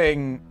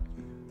hoping...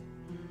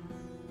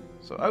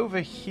 So over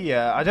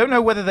here, I don't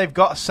know whether they've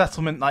got a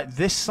settlement like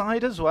this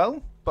side as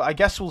well, but I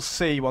guess we'll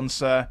see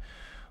once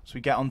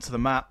we get onto the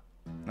map.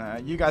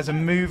 You guys are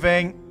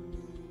moving.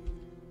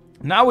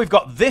 Now we've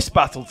got this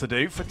battle to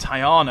do for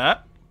Tyana.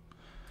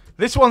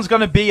 This one's going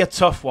to be a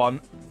tough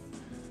one,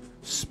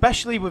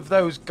 especially with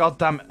those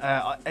goddamn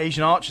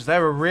Asian archers.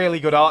 They're a really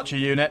good archer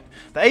unit.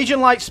 The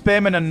Asian light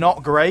spearmen are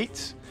not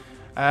great.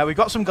 We've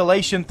got some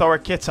Galatian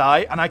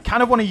Thoracitae, and I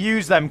kind of want to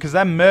use them because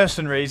they're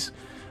mercenaries,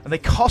 and they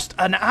cost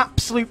an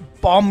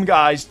absolute bomb,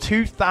 guys.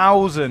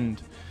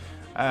 2,000.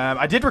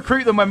 I did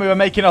recruit them when we were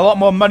making a lot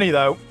more money,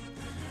 though.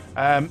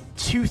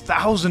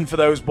 2,000 for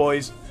those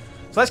boys.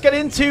 So let's get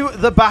into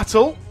the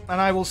battle, and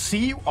I will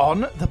see you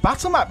on the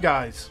battle map,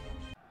 guys.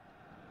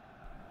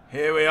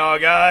 Here we are,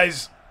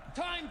 guys.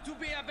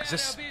 It's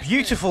this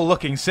beautiful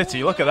looking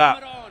city. Look at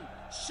that.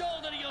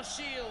 Shoulder your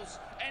shields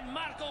and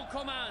mark all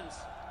commands.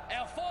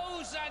 Our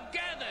foes are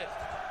gathered.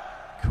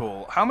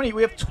 Cool. How many?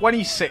 We have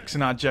 26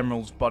 in our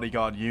general's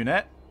bodyguard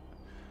unit.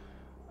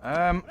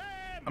 I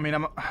mean,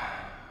 I'm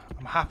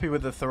happy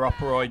with the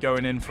Theroporoi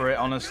going in for it,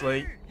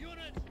 honestly.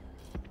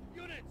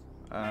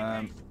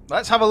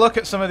 Let's have a look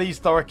at some of these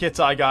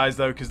Thoracitae guys,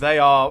 though, because they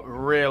are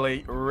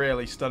really,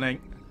 really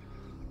stunning.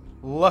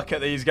 Look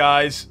at these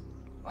guys.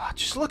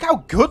 Just look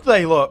how good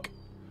they look.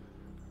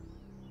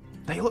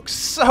 They look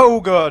so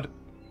good.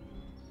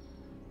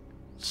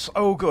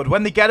 So good.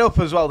 When they get up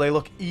as well, they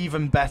look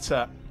even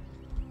better.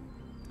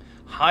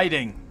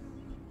 Hiding.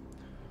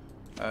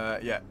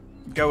 Yeah.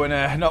 Go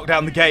and knock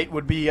down the gate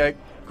would be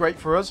great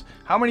for us.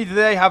 How many do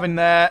they have in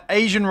there?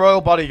 Asian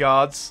royal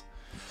bodyguards.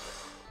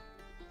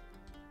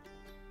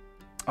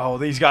 Oh,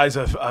 these guys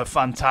are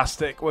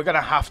fantastic. We're going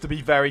to have to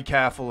be very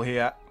careful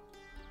here.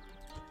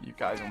 You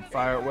guys on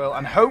fire at will.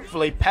 And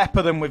hopefully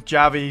pepper them with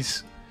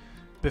javies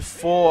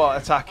before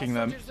attacking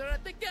them.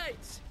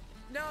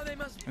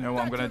 You know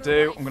what I'm going to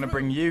do? I'm going to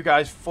bring you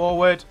guys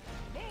forward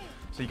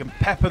so you can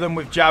pepper them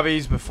with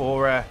javies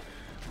before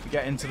we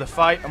get into the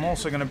fight. I'm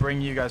also going to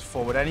bring you guys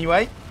forward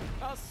anyway.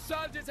 Our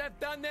soldiers have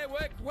done their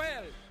work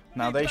well.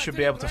 Now they should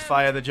be able to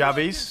fire the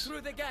javies.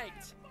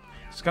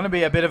 It's going to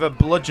be a bit of a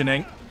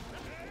bludgeoning.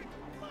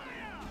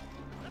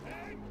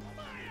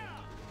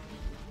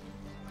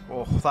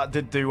 Oh, that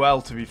did do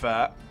well, to be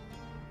fair.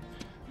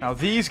 Now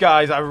these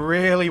guys, I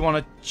really want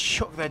to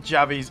chuck their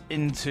javies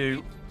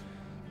into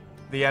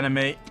the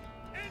enemy.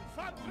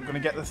 I'm going to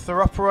get the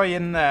Theroporoi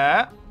in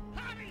there.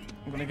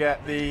 I'm going to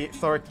get the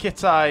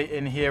Thorakitai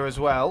in here as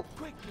well.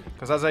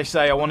 Because as I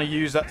say, I want to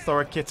use that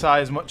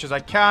Thorakitai as much as I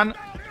can.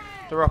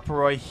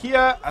 Theroporoi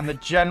here, and the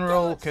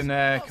general can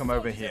come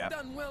over here.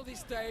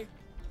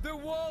 The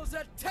walls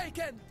are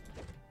taken.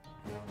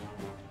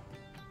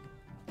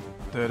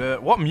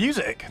 What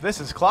music?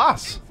 This is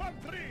class.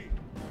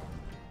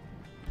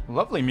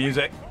 Lovely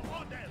music.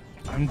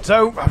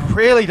 I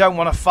really don't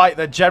want to fight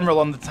the general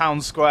on the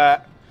town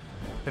square.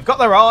 They've got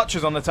their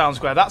archers on the town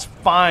square. That's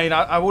fine.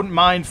 I wouldn't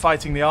mind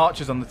fighting the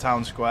archers on the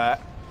town square.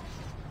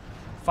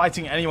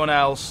 Fighting anyone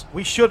else.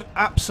 We should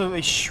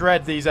absolutely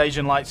shred these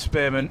Asian light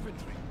spearmen.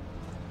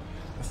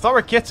 The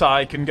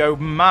Thorakitai can go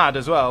mad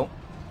as well.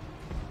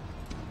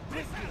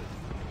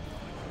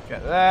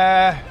 Get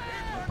there.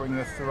 Bring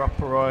the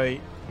Theroporoi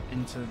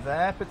into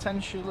there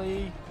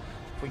potentially.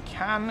 If we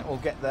can, we'll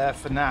get there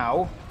for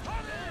now.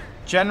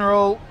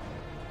 General,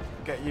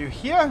 get you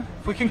here.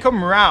 If we can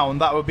come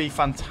round, that would be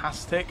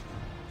fantastic.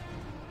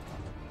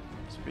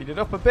 Speed it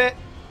up a bit.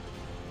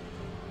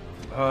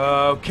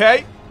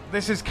 Okay.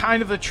 This is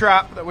kind of the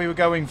trap that we were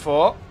going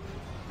for.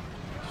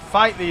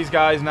 Fight these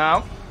guys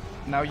now.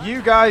 Now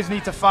you guys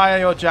need to fire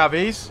your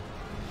javies.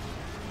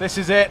 This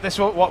is it. This is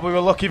what we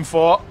were looking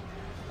for.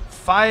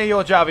 Fire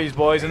your javies,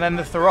 boys, and then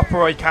the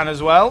Theroporoi can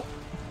as well.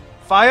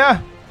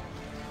 Fire.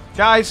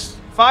 Guys,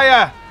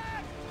 fire.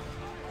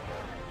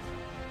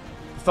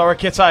 The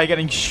Thorakitai are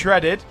getting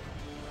shredded.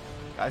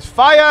 Guys,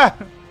 fire.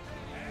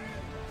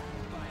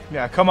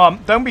 Yeah, come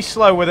on. Don't be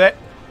slow with it.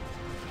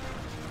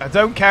 I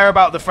don't care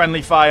about the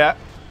friendly fire.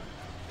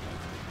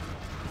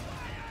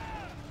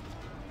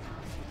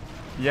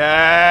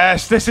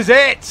 Yes, this is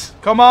it.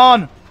 Come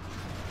on.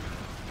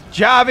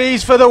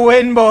 Javies for the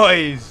win,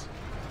 boys.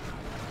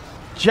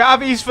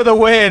 Javies for the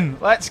win.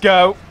 Let's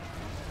go.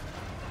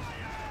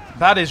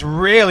 That has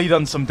really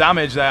done some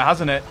damage there,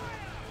 hasn't it?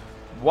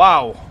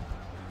 Wow.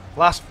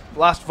 Last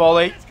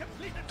volley.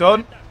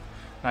 Done.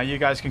 Now you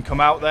guys can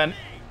come out then.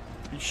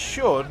 You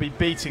should be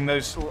beating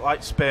those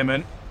light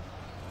spearmen.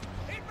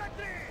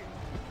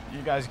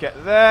 You guys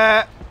get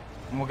there.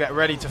 And we'll get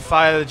ready to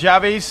fire the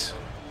javies.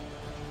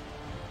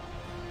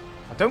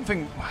 I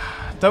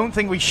don't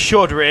think we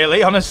should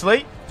really,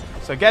 honestly.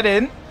 So get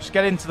in. Just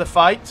get into the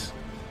fight.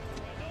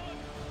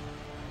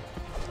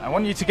 I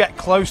want you to get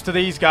close to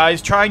these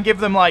guys. Try and give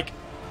them, like,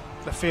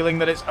 the feeling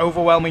that it's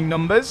overwhelming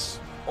numbers.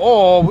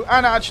 Or,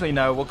 and actually,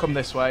 no, we'll come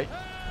this way.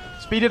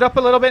 Speed it up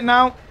a little bit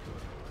now.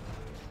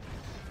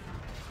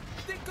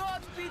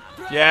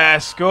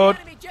 Yes, good.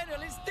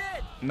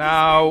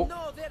 Now,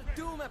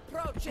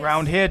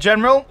 round here,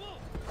 General.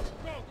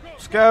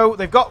 Let's go.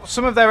 They've got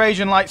some of their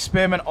Asian light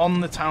spearmen on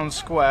the town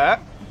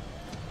square.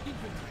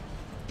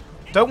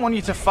 Don't want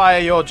you to fire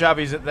your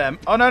javies at them.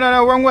 Oh, no, no,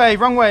 no, wrong way,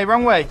 wrong way,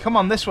 wrong way. Come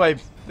on, this way.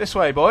 This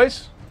way,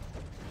 boys.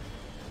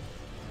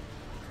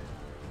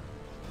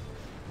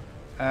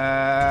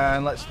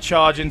 And let's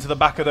charge into the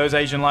back of those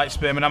Asian light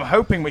spearmen. I'm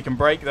hoping we can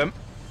break them.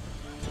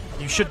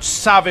 You should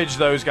savage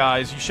those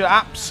guys. You should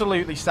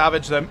absolutely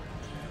savage them.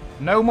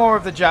 No more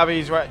of the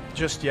javies right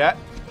just yet.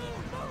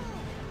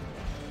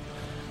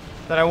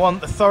 Then I want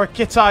the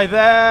Thorakitai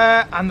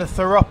there and the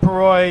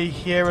Theroporoi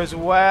here as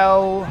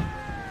well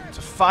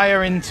to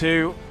fire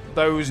into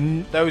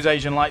those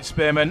Asian light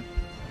spearmen.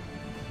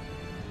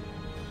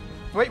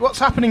 Wait, what's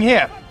happening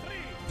here?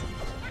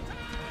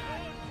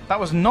 That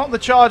was not the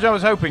charge I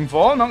was hoping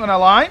for, not going to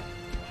lie.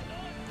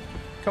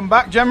 Come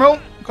back, General.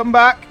 Come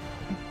back.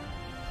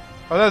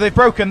 Although they've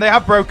broken, they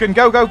have broken.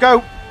 Go, go,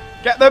 go.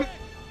 Get them.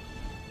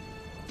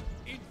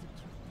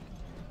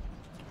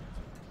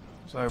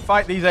 So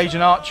fight these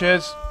Asian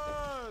archers.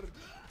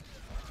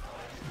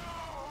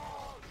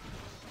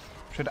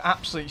 Should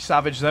absolutely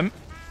savage them.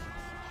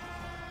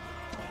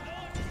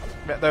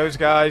 Get those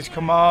guys.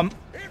 Come on.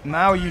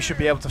 Now you should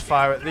be able to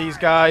fire at these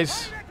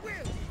guys.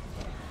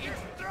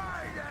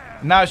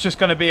 Now it's just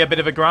going to be a bit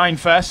of a grind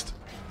fest.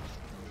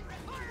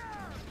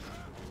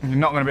 You're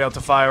not going to be able to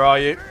fire, are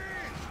you?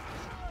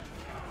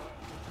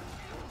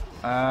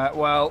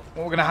 Well, what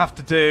we're going to have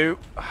to do...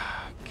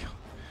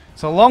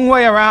 It's a long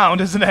way around,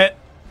 isn't it?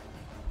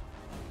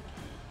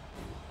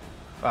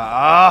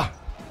 Ah!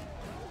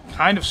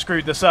 Kind of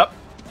screwed this up.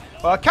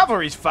 Well,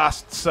 cavalry's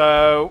fast,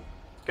 so...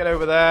 Get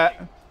over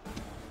there.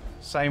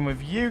 Same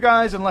with you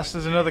guys, unless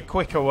there's another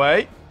quicker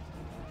way.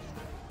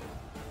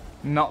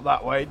 Not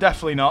that way.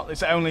 Definitely not.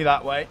 It's only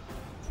that way.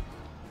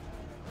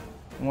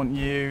 I want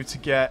you to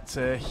get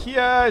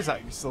here. Is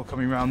that still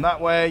coming around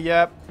that way?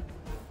 Yep.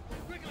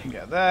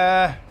 Get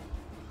there.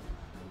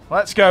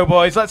 Let's go,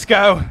 boys. Let's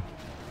go.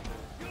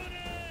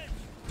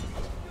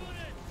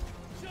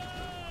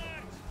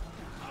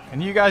 Can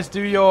you guys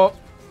do your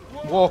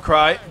war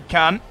cry?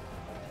 Can.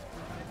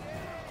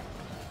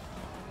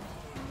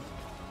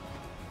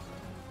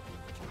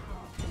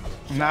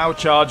 Now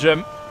charge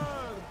them.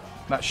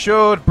 That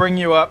should bring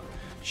you up.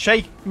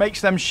 Shake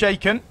makes them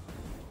shaken.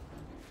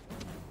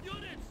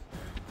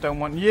 Don't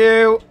want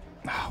you.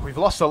 We've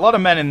lost a lot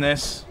of men in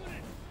this.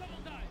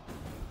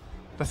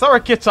 The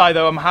Thorakitai,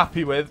 though, I'm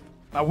happy with.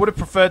 I would have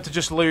preferred to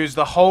just lose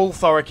the whole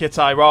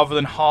Thorakitai rather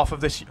than half of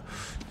this.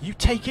 You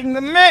taking the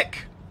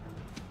mick?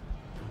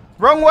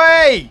 Wrong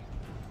way!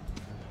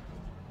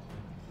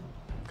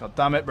 God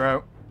damn it, bro.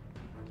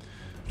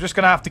 I'm just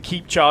going to have to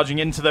keep charging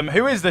into them.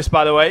 Who is this,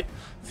 by the way?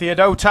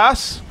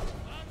 Theodotas.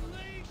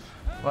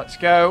 Let's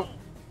go.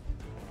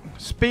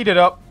 Speed it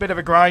up. Bit of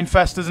a grind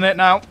fest, isn't it,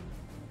 now?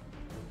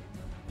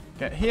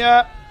 Get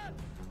here.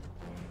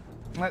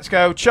 Let's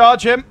go.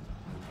 Charge him.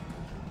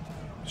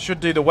 Should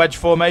do the wedge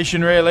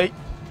formation, really.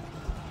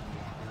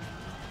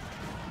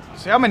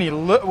 See how many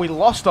we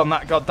lost on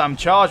that goddamn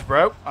charge,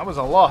 bro. That was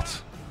a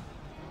lot.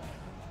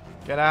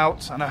 Get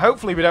out. And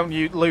hopefully we don't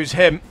lose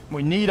him.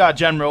 We need our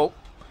general.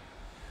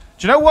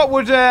 Do you know what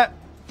would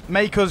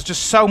make us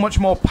just so much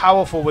more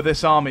powerful with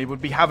this army?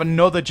 Would be have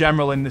another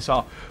general in this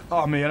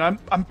army. And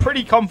I'm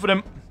pretty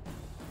confident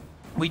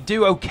we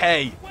do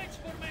okay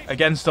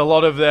against a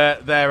lot of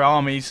their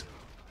armies.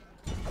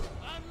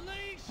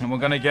 And we're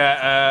going to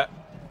get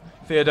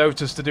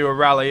Theodotus to do a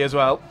rally as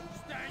well,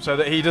 so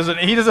that he doesn't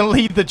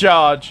lead the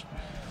charge.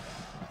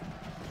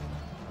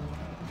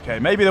 Okay,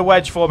 maybe the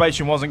wedge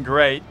formation wasn't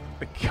great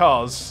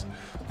because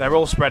they're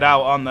all spread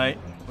out, aren't they?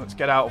 Let's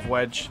get out of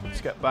wedge.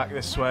 Let's get back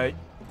this way.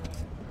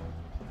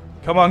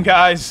 Come on,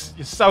 guys.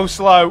 You're so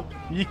slow.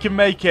 You can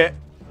make it.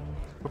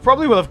 We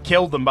probably will have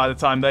killed them by the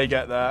time they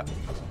get there.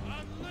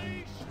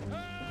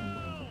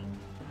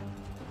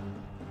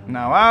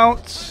 Now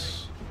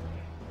out.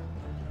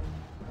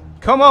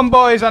 Come on,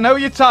 boys. I know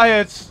you're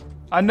tired.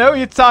 I know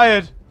you're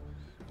tired.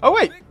 Oh,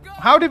 wait.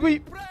 How did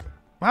we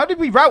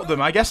rout them?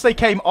 I guess they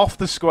came off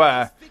the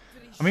square.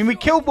 I mean, we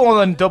killed more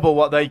than double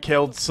what they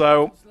killed,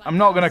 so I'm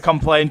not going to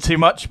complain too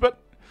much, but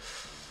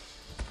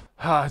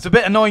it's a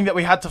bit annoying that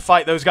we had to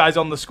fight those guys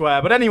on the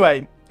square. But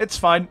anyway, it's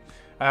fine.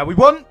 We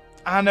won,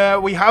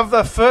 and we have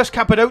the first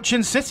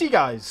Cappadocian city,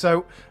 guys.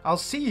 So I'll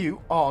see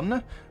you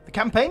on the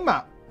campaign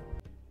map.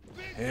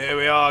 Here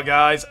we are,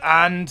 guys,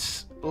 and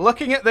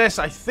looking at this,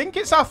 I think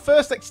it's our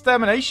first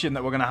extermination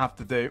that we're going to have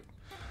to do.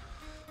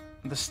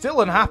 They're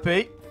still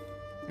unhappy.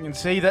 You can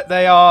see that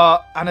they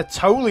are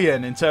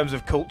Anatolian in terms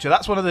of culture.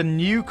 That's one of the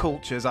new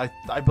cultures, I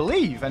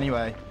believe,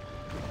 anyway.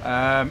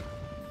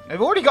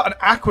 They've already got an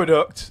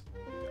aqueduct.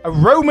 A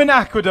Roman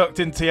aqueduct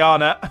in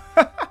Tiana.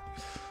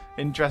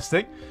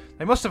 Interesting.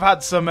 They must have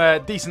had some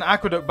decent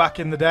aqueduct back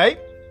in the day.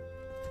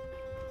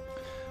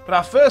 But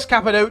our first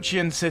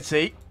Cappadocian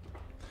city.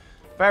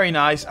 Very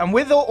nice. And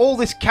with all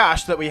this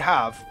cash that we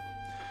have,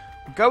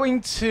 we're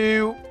going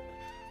to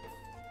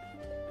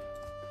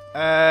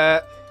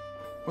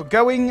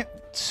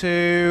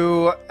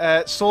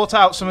sort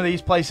out some of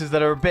these places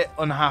that are a bit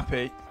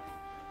unhappy.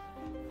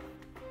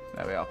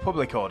 There we are.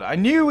 Public order. I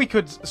knew we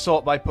could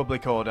sort by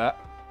public order.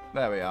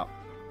 There we are.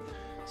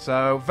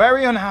 So,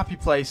 very unhappy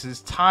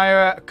places.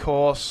 Tyre, of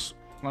course.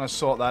 I'm going to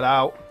sort that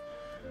out.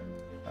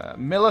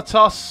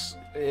 Miletos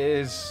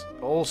is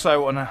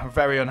also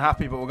very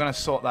unhappy, but we're going to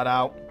sort that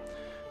out.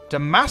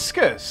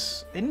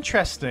 Damascus.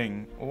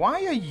 Interesting.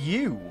 Why are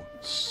you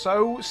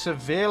so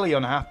severely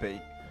unhappy?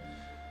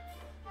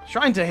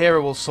 Shrine to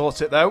Hero will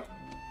sort it, though.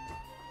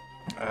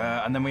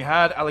 And then we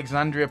had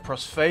Alexandria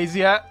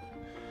Prosphasia,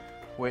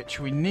 which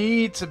we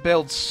need to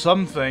build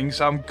something.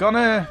 So I'm going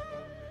to...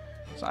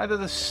 It's either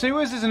the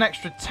sewers is an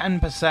extra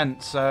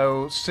 10%.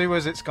 So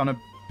sewers it's going to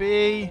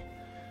be...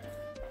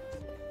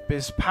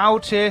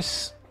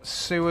 Bispautis,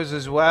 sewers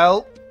as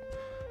well.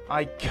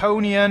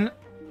 Iconian,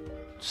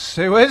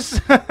 sewers.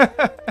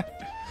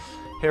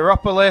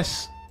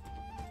 Hierapolis,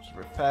 let's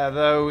repair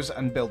those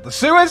and build the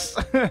sewers.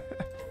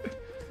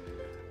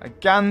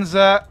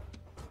 Aganza,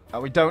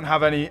 we don't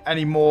have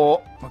any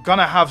more. We're going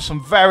to have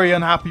some very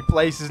unhappy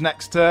places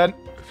next turn.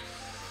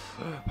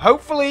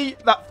 Hopefully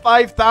that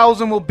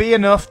 5,000 will be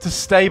enough to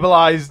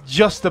stabilize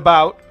just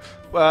about.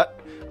 But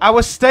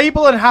our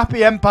stable and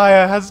happy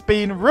empire has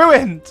been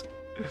ruined.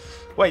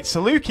 Wait,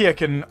 Seleucia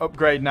can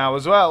upgrade now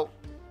as well.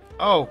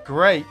 Oh,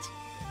 great.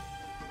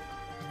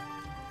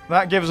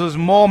 That gives us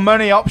more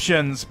money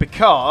options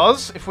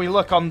because if we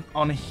look on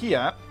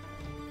here,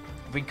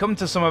 if we come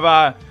to some of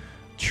our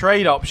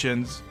trade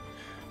options,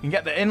 we can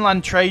get the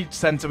Inland Trade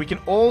Center. We can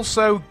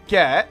also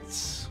get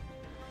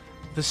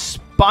the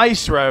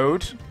Spice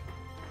Road,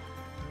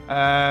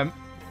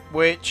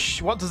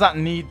 which, what does that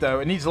need though?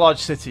 It needs a large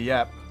city,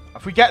 yeah.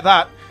 If we get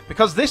that,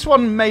 because this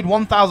one made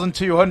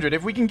 1,200,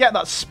 if we can get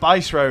that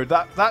Spice Road,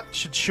 that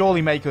should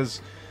surely make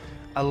us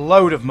a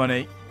load of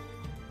money.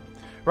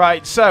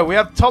 Right, so we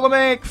have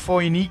Ptolemaic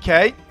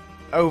Phoenike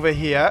over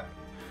here.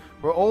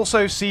 We're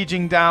also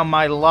sieging down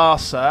my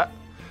Larsa.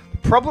 The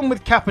problem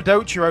with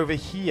Cappadocia over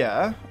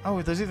here...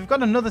 Oh, they've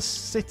got another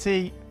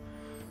city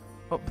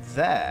up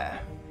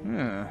there.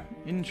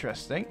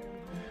 Interesting.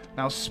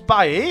 Now,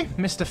 Spy,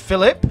 Mr.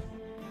 Philip.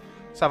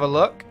 Let's have a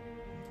look.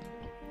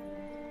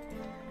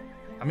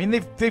 I mean,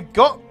 they've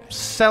got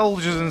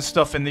soldiers and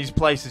stuff in these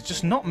places,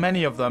 just not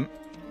many of them.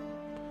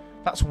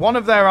 That's one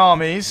of their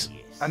armies,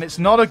 and it's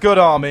not a good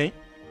army.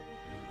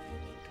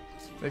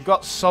 They've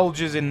got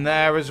soldiers in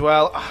there as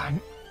well.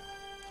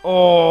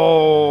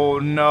 Oh,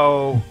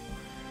 no.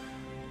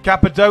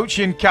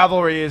 Cappadocian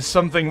cavalry is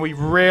something we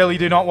really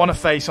do not want to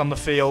face on the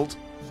field.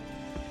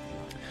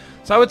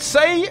 So I would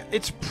say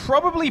it's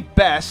probably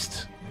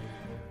best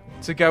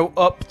to go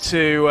up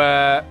to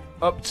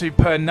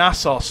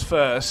Parnassos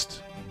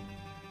first,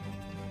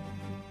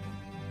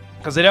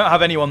 because they don't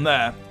have anyone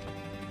there,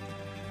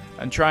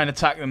 and try and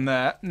attack them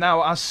there.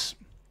 Now, as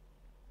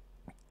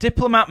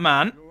diplomat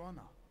man,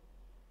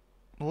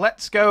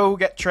 let's go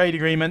get trade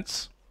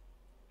agreements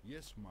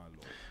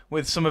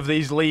with some of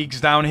these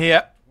leagues down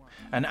here,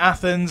 and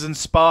Athens and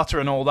Sparta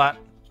and all that.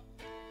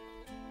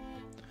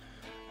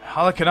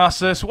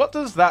 Halicarnassus, what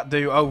does that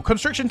do? Oh,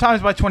 construction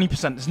times by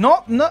 20%. It's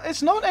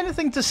not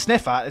anything to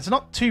sniff at. It's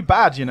not too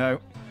bad, you know.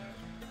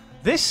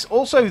 This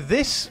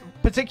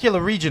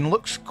particular region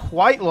looks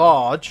quite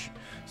large,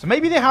 so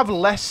maybe they have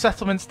less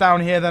settlements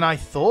down here than I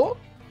thought.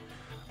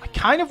 I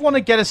kind of want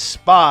to get a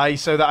spy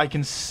so that I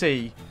can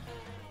see.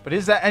 But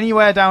is there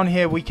anywhere down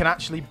here we can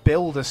actually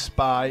build a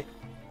spy?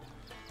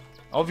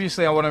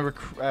 Obviously, I want to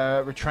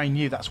retrain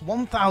you. That's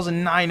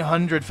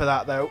 1,900 for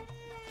that, though.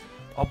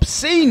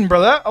 Obscene,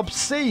 brother.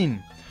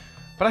 Obscene.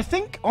 But I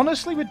think,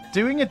 honestly, we're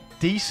doing a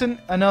decent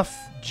enough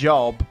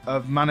job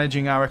of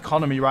managing our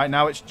economy right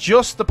now. It's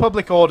just the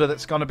public order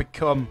that's going to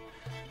become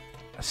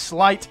a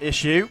slight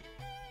issue.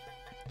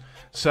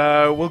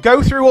 So we'll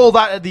go through all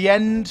that at the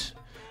end,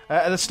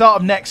 at the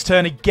start of next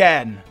turn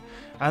again.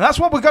 And that's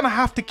what we're going to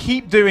have to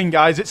keep doing,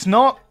 guys. It's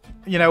not,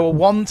 you know, a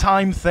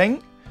one-time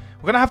thing.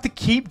 We're going to have to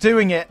keep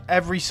doing it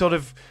every sort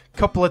of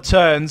couple of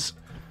turns.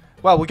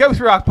 Well, we go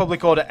through our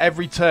public order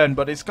every turn,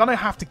 but it's going to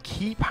have to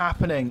keep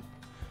happening.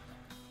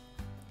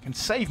 You can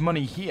save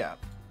money here.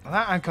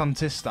 That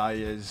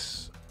Ancontisti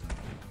is...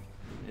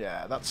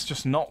 yeah, that's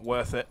just not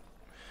worth it.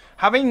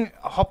 Having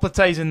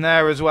Hoplites in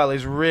there as well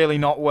is really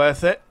not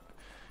worth it.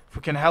 If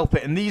we can help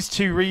it. In these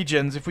two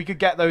regions, if we could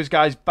get those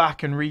guys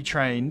back and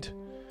retrained...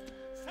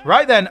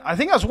 Right then, I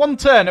think that's one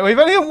turn. We've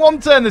only done one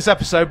turn this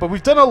episode, but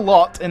we've done a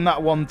lot in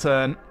that one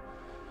turn.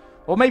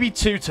 Or maybe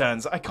two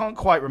turns. I can't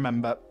quite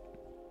remember.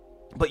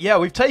 But yeah,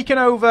 we've taken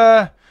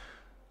over,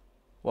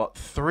 what,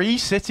 3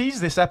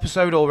 cities this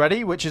episode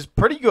already, which is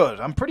pretty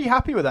good. I'm pretty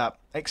happy with that.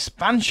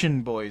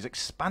 Expansion, boys.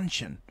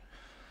 Expansion.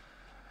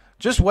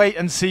 Just wait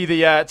and see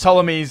the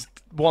Ptolemies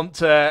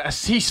want a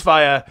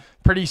ceasefire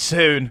pretty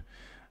soon.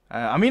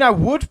 I mean, I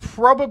would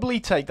probably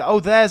take that. Oh,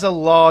 there's a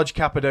large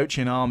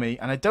Cappadocian army.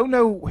 And I don't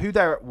know who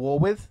they're at war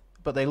with,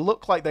 but they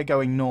look like they're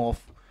going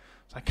north.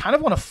 So I kind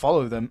of want to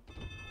follow them.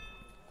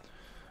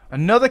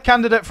 Another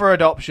candidate for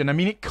adoption. I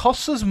mean, it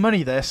costs us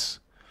money, this.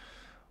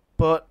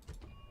 But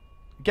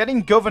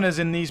getting governors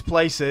in these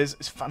places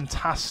is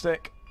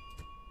fantastic.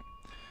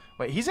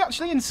 Wait, he's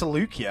actually in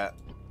Seleucia.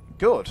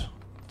 Good.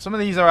 Some of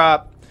these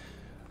are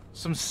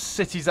some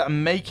cities that are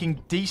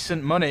making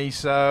decent money,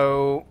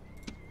 so...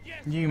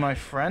 You, my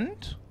friend.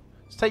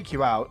 Let's take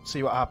you out,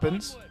 see what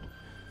happens.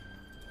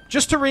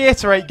 Just to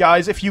reiterate,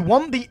 guys, if you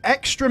want the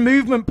extra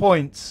movement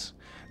points,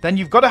 then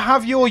you've got to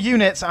have your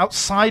units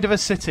outside of a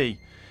city.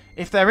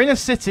 If they're in a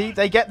city,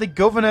 they get the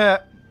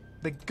governor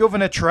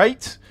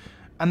trait,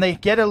 and they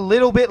get a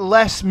little bit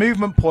less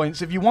movement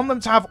points. If you want them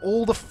to have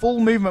all the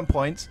full movement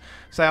points,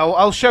 so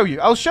I'll show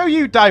you. I'll show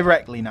you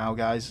directly now,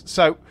 guys.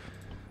 So,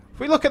 if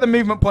we look at the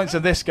movement points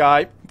of this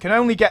guy, can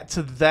only get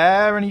to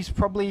there, and he's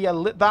probably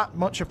that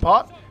much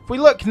apart. If we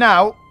look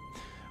now,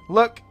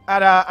 look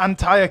at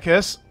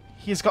Antiochus.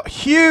 He's got a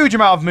huge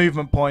amount of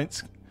movement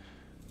points.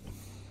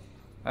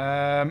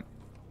 I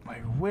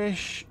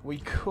wish we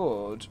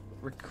could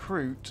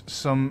recruit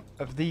some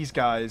of these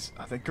guys.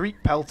 The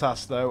Greek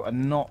Peltas, though, are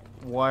not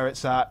where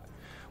it's at.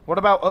 What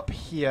about up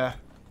here?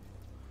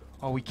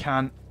 Oh, we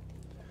can.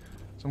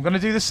 So I'm going to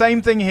do the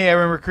same thing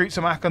here and recruit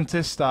some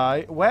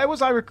Acontisti. Where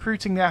was I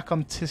recruiting the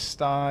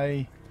Acontisti?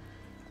 I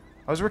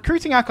was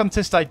recruiting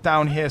Acontisti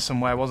down here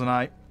somewhere, wasn't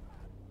I?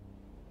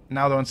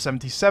 Now they're on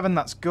 77.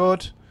 That's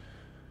good.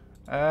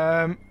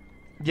 Yeah,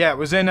 it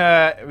was in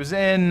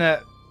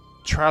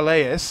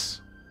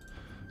Tralleus.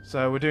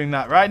 So we're doing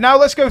that. Right, now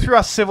let's go through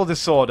our civil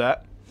disorder.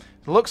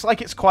 It looks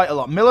like it's quite a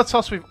lot.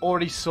 Miletos we've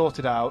already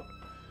sorted out.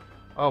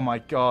 Oh my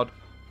god.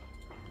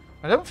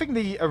 I don't think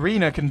the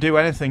arena can do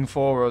anything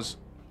for us.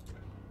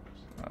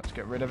 Let's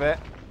get rid of it.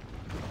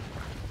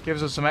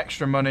 Gives us some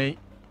extra money.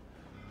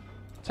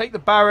 Take the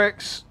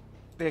barracks,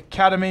 the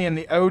academy, and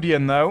the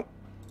Odeon, though.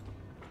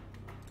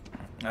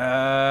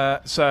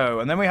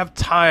 And then we have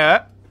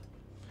Tyre.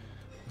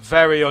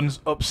 Very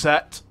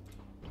upset.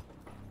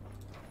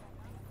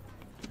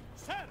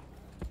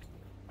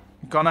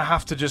 Gonna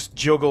have to just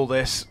juggle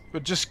this.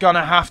 We're just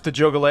gonna have to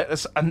juggle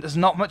it. And there's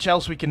not much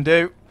else we can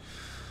do.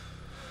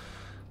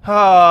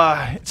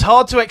 It's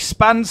hard to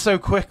expand so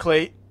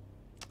quickly.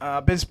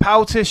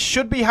 Bispautis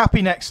should be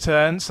happy next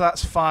turn, so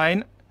that's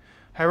fine.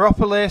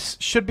 Hierapolis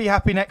should be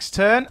happy next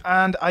turn.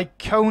 And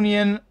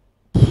Iconian,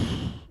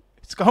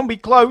 it's going to be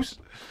close.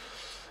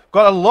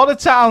 Got a lot of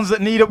towns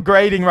that need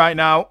upgrading right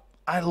now.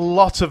 A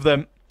lot of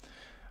them.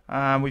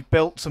 We've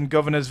built some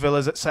governors'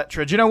 villas,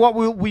 etc. Do you know what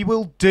we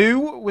will do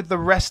with the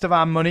rest of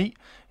our money?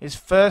 Is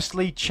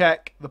firstly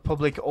check the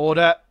public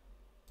order.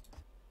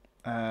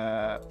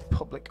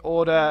 Public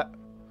order.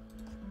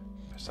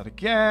 Press that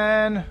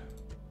again.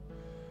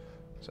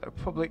 So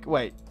public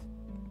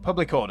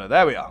order.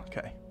 There we are.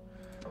 Okay.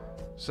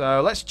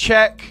 So let's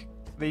check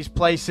these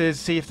places,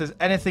 see if there's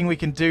anything we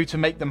can do to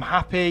make them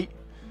happy.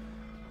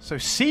 So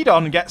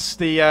Sidon gets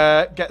the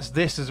gets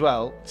this as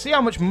well. See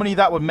how much money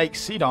that would make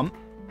Sidon.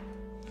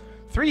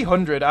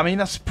 300. I mean,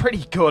 that's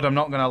pretty good. I'm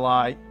not gonna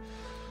lie.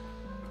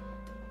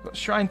 Got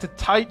Shrine to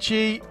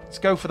Taichi. Let's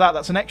go for that.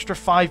 That's an extra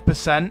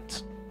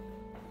 5%.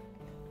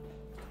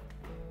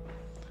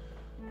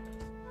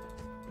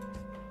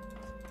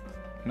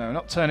 No,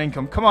 not turn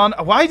income. Come on.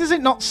 Why does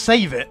it not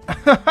save it?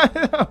 I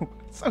don't know.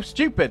 It's so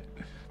stupid.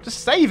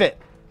 Just save it.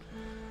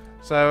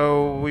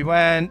 So we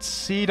went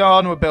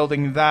Sidon. We're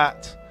building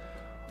that.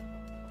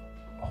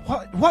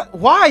 What?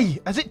 Why?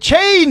 Has it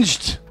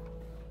changed?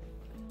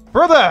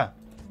 Brother.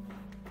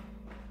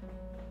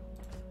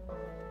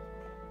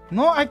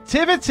 Not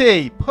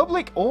activity.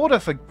 Public order,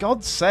 for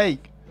God's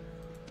sake.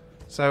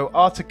 So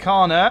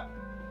Articana.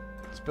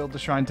 Let's build the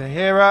Shrine to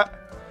Hera.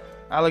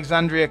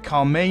 Alexandria,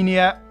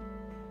 Carmania.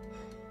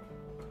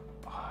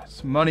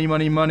 Money,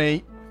 money,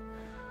 money.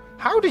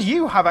 How do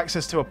you have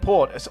access to a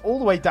port? It's all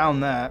the way down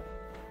there.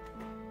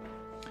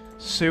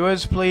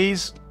 Sewers,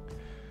 please.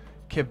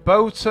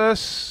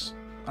 Kibotus.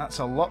 That's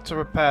a lot to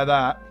repair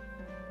that.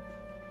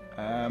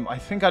 I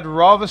think I'd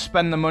rather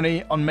spend the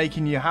money on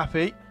making you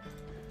happy.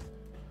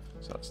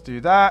 So let's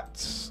do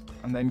that.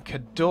 And then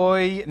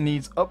Kadoi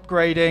needs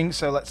upgrading,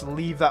 so let's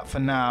leave that for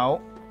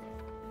now.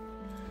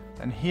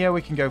 And here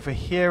we can go for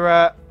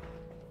Hera.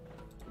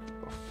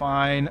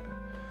 Fine.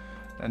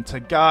 And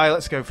Tagai,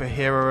 let's go for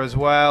Hero as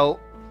well.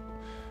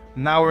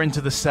 Now we're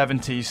into the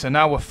 70s, so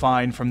now we're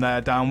fine from there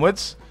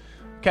downwards.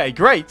 Okay,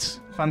 great.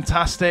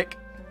 Fantastic.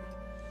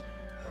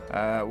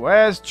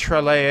 Where's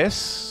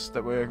Treleus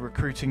that we're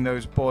recruiting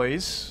those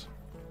boys?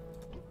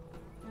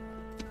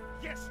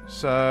 Yes.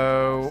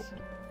 So,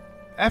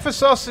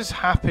 Ephesus is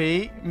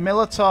happy.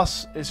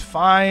 Miletos is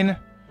fine.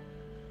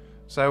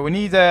 So we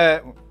need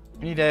a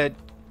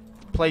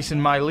place in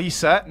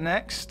Mylesia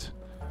next.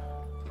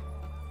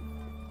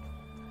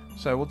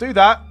 So we'll do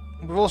that.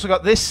 We've also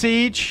got this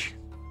siege.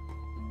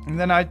 And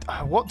then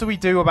what do we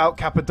do about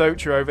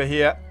Cappadocia over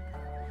here?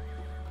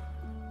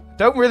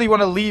 Don't really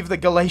want to leave the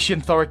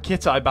Galatian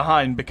Thorokittai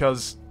behind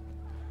because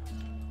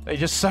they're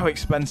just so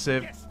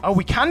expensive. Oh,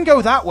 we can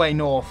go that way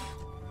north.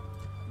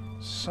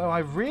 So I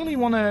really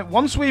want to...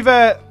 Once we've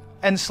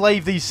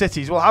enslaved these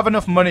cities, we'll have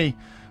enough money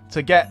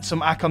to get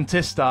some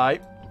Akontistai.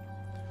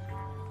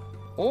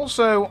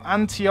 Also,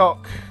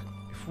 Antioch.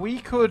 If we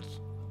could...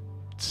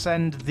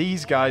 send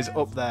these guys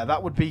up there,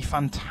 that would be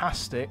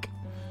fantastic.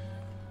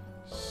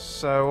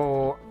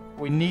 So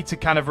we need to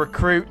kind of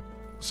recruit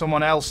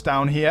someone else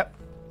down here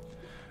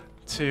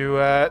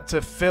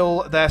to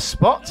fill their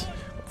spot.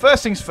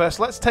 First things first,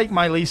 let's take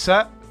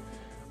Mylesia.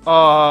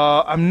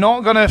 I'm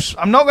not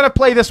gonna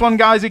play this one,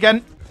 guys,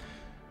 again.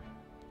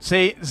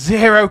 See,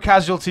 0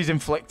 casualties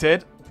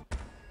inflicted.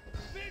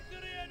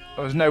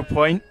 There was no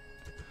point.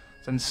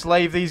 Let's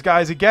enslave these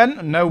guys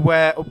again.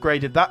 Nowhere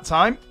upgraded that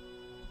time.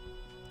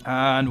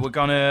 And we're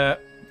gonna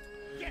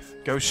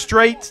go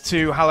straight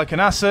to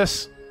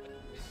Halicarnassus.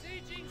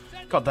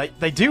 God,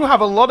 they do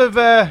have a lot of...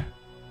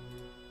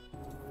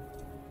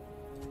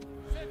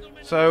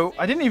 So,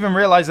 I didn't even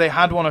realize they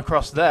had one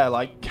across there.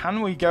 Like,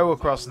 can we go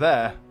across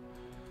there?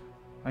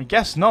 I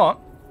guess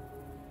not.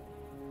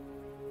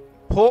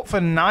 Port for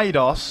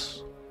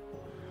Knidos.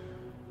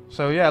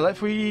 So, yeah,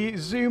 if we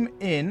zoom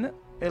in,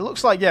 it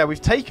looks like, yeah,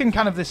 we've taken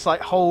kind of this, like,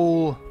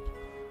 whole...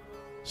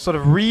 sort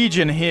of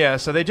region here.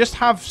 So they just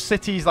have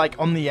cities like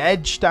on the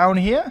edge down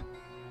here,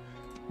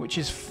 which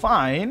is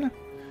fine.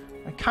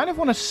 I kind of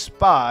want to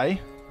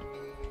spy.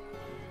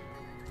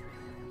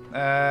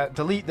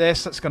 Delete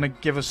this. That's going to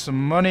give us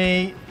some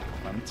money.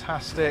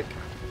 Fantastic.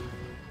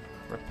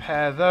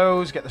 Repair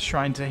those. Get the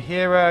Shrine to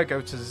Hera.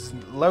 Go to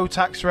low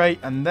tax rate.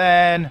 And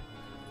then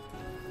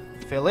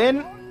fill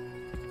in.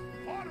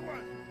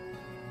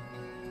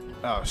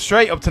 Oh,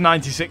 straight up to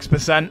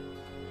 96%.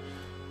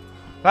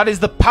 That is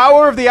the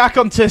power of the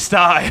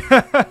Akontistai.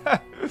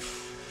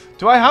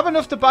 Do I have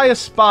enough to buy a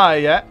spy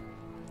yet?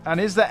 And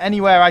is there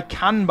anywhere I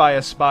can buy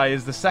a spy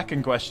is the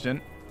second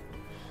question.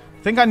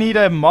 I think I need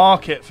a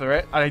market for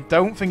it. I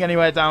don't think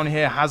anywhere down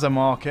here has a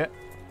market.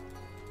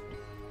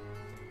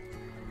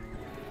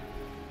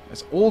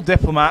 It's all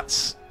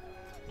diplomats.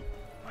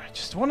 I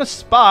just want a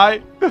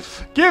spy.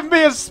 Give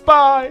me a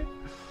spy.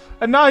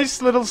 A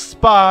nice little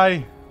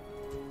spy.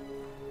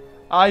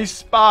 I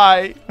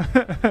spy.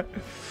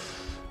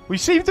 We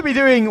seem to be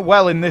doing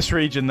well in this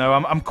region, though.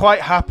 I'm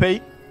quite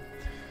happy.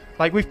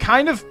 Like, we've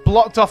kind of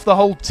blocked off the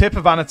whole tip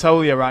of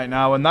Anatolia right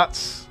now, and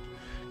that's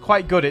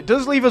quite good. It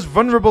does leave us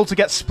vulnerable to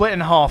get split in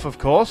half, of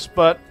course,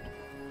 but...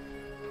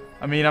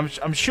 I mean,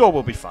 I'm sure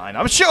we'll be fine.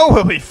 I'm sure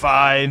we'll be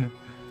fine!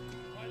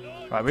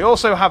 Right, we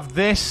also have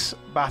this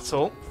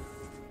battle.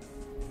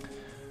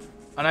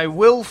 And I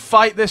will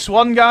fight this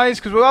one, guys,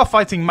 because we are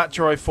fighting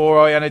Matroi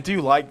Foroi, and I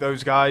do like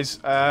those guys.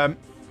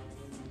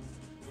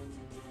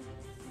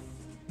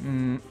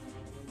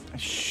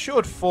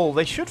 Should fall.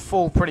 They should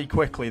fall pretty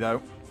quickly,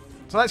 though.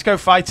 So let's go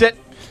fight it.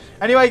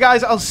 Anyway,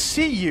 guys, I'll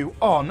see you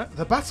on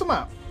the battle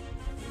map.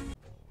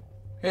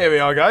 Here we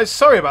are, guys.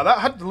 Sorry about that. I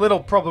had a little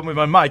problem with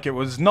my mic. It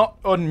was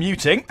not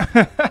unmuting.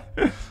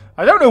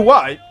 I don't know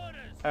why.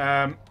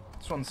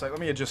 Just one sec. Let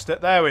me adjust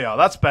it. There we are.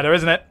 That's better,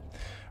 isn't it?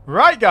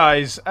 Right,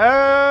 guys.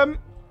 So,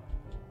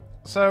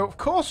 of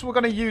course, we're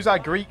going to use our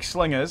Greek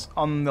slingers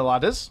on the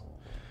ladders.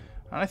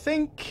 And I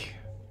think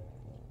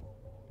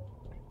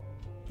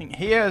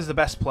here is the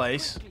best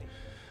place.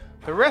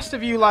 The rest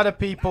of you ladder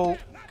people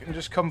can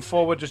just come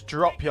forward, just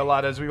drop your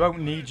ladders. We won't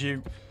need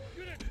you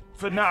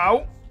for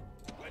now.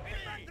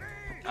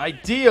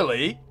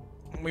 Ideally,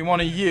 we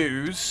want to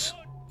use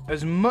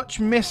as much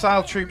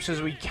missile troops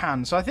as we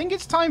can. So I think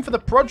it's time for the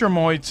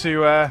Prodromoi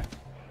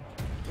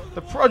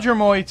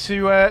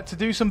to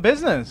do some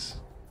business.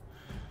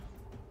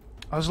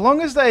 As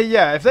long as they,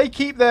 if they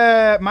keep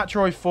their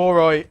Matroi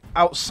Foroi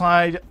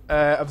outside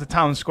of the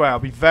town square, I'll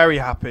be very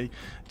happy.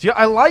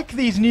 I like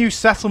these new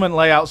settlement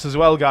layouts as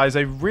well, guys.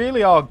 They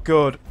really are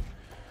good.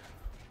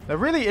 They're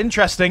really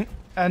interesting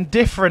and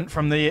different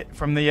from the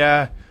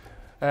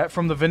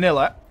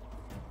vanilla,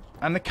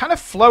 and they kind of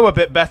flow a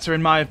bit better,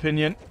 in my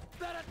opinion.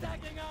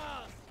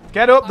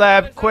 Get up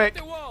there,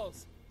 quick!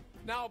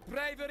 Now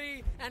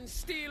bravery and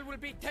steel will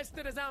be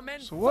tested as our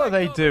men. So what are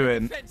they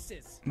doing?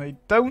 They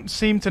don't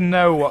seem to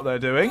know what they're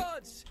doing.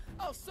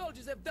 Our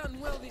soldiers have done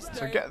well this day.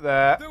 So get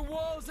there. The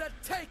walls are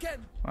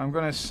taken. I'm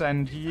going to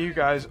send you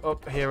guys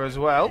up here as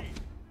well.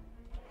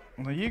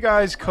 Now you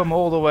guys come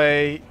all the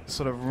way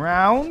sort of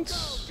round.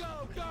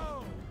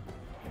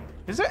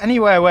 Is there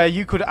anywhere where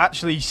you could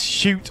actually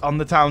shoot on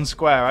the town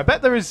square? I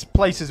bet there is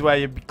places where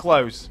you'd be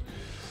close.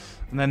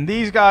 And then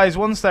these guys,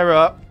 once they're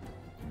up,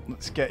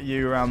 let's get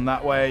you around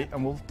that way,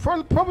 and we'll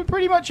probably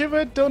pretty much have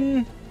it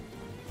done.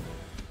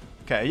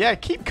 Okay, yeah,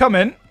 keep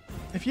coming.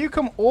 If you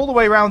come all the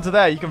way around to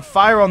there, you can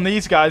fire on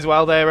these guys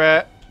while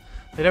they're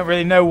they don't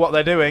really know what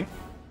they're doing.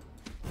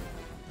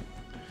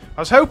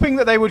 I was hoping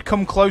that they would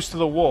come close to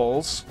the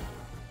walls.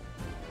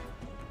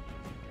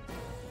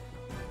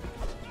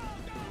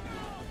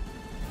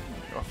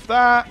 Off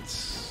that.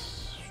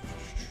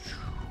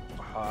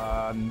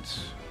 And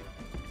if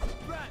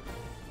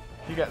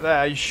you get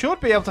there, you should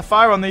be able to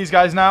fire on these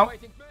guys now.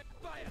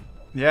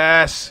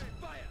 Yes.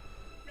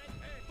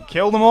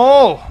 Kill them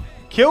all.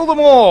 Kill them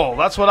all.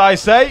 That's what I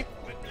say.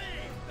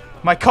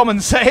 My common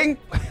saying.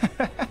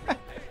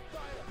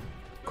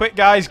 Quick,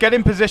 guys, get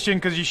in position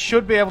because you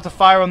should be able to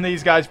fire on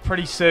these guys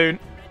pretty soon.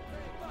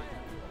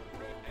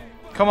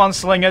 Come on,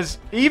 slingers.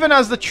 Even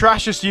as the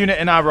trashiest unit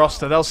in our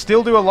roster, they'll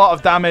still do a lot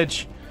of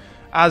damage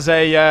as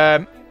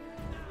a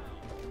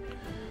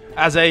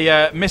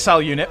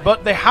missile unit,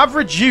 but they have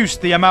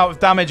reduced the amount of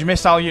damage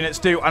missile units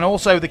do, and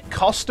also the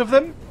cost of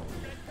them.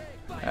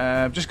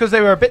 Just because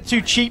they were a bit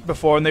too cheap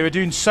before, and they were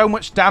doing so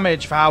much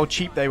damage for how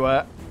cheap they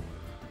were.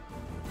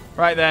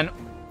 Right then.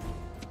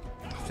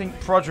 I think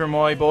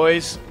Prodromoi,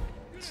 boys.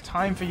 It's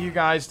time for you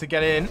guys to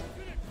get in.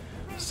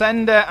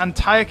 Send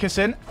Antiochus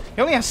in.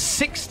 He only has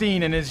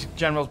 16 in his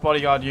general's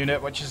bodyguard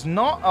unit, which is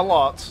not a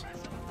lot.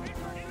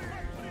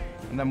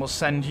 And then we'll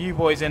send you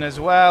boys in as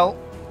well.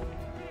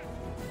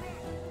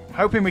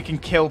 Hoping we can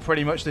kill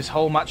pretty much this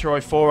whole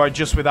Matroi Foroi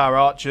just with our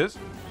archers.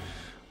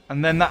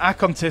 And then that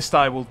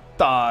Akontistai will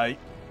die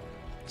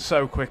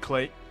so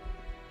quickly.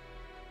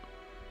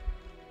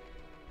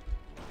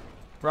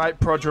 Right,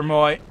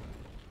 Prodromoi.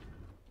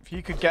 If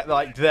you could get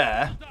like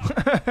there.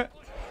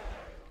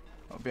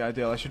 That would be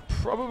ideal. I should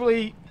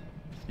probably...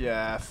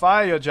 Yeah,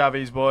 fire your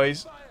Javies,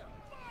 boys.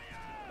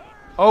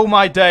 Oh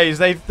my days.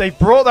 They've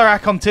brought their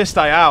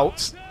Akontistai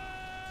out.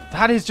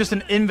 That is just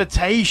an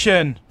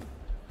invitation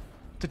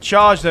to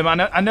charge them.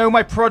 I know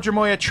my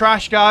Prodromoi are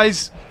trash,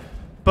 guys,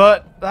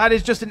 but that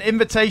is just an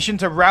invitation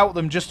to rout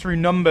them just through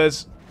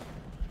numbers.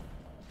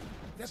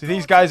 See,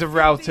 these guys have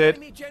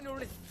routed.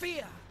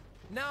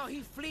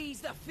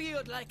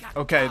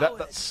 Okay,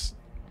 that's...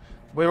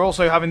 We're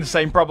also having the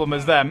same problem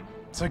as them.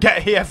 So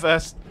get here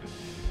first.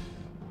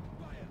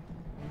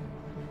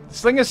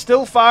 Slinger's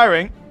still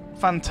firing.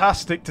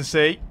 Fantastic to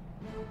see.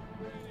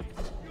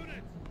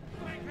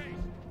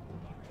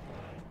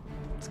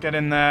 Let's get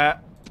in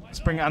there. Let's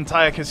bring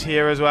Antiochus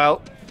here as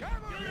well.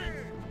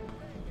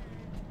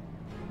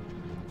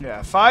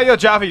 Yeah, fire your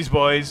Javies,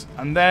 boys.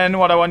 And then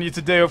what I want you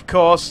to do, of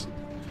course,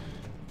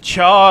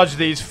 charge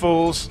these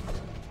fools.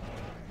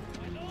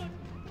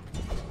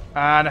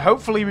 And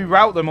hopefully we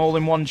rout them all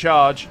in one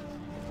charge.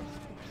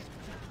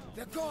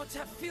 The gods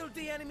have filled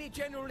the enemy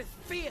general with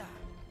fear.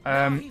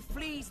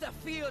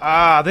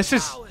 This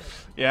is...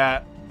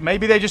 Yeah,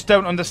 maybe they just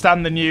don't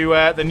understand the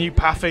new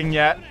pathing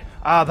yet.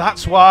 Ah,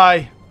 that's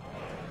why.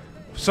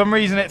 For some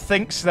reason it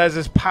thinks there's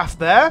this path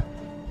there.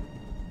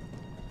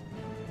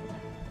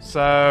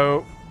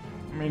 So,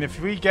 I mean,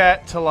 if we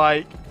get to,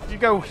 like... If you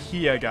go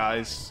here,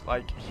 guys.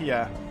 Like,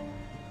 here.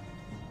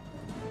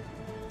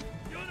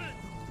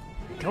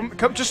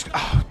 Come, just...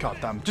 Oh,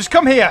 goddamn. Just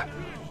come here!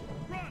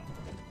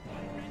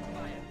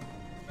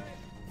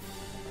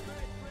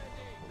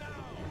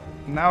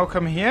 Now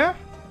come here.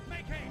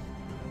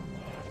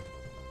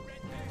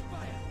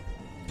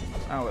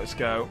 Now let's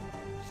go.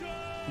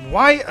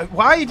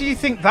 Why do you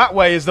think that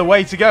way is the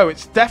way to go?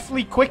 It's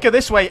definitely quicker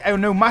this way,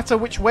 no matter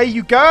which way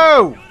you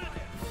go.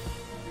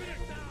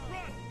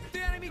 The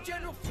enemy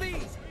general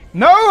flees.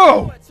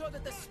 No! So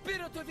that the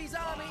spirit of his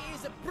army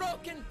is a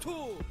broken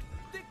tool.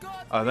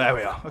 Oh, there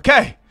we are.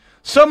 Okay.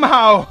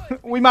 Somehow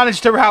we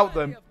managed to rout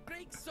them.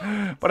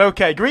 But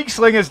okay, Greek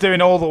Slinger's doing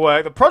all the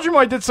work. The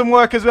Prodromoid did some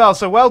work as well,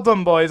 so well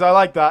done, boys. I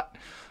like that.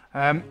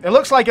 It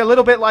looks like a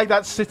little bit like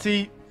that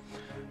city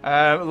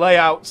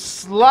layout.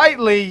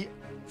 Slightly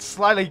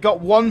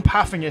got one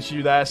pathing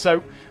issue there,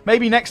 so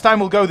maybe next time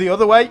we'll go the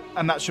other way,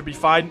 and that should be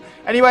fine.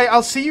 Anyway,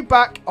 I'll see you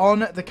back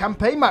on the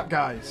campaign map,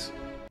 guys.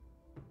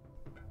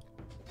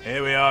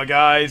 Here we are,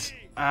 guys.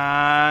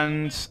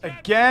 And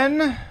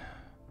again,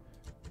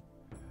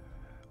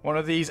 one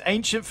of these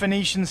ancient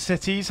Phoenician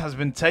cities has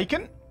been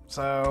taken.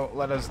 So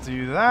let us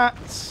do that.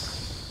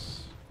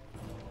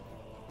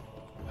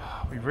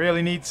 We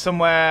really need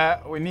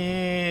somewhere. We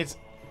need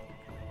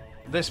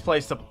this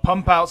place to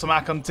pump out some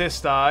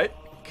Acontisti.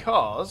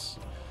 Because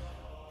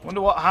I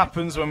wonder what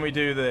happens when we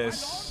do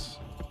this.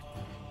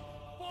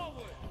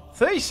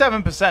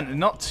 37% is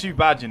not too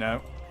bad, you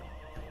know.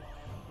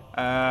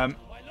 I'm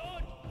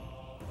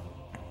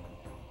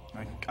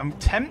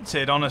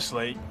tempted,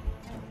 honestly,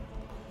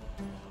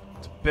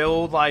 to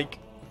build like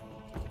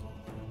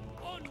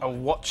a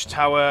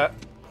watchtower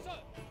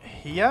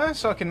here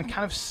so I can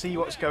kind of see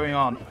what's going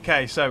on.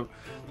 Okay, so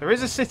there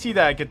is a city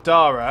there,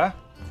 Gadara.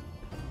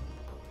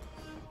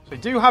 So we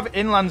do have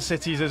inland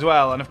cities as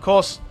well, and of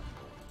course,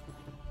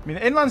 I mean,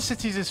 inland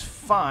cities is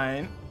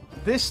fine.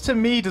 This to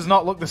me does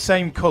not look the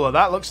same colour.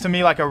 That looks to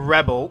me like a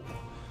rebel.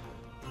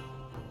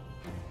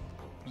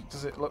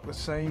 Does it look the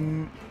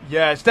same?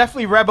 Yeah, it's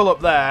definitely rebel up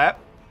there.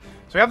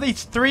 So we have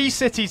these 3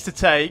 cities to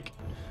take.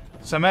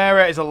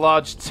 Samara is a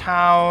large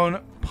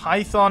town.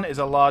 Python is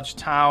a large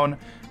town.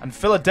 And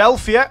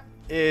Philadelphia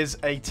is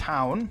a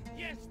town.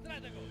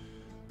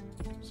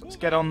 So let's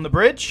get on the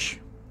bridge.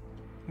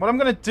 What I'm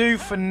going to do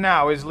for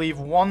now is leave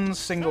one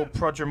single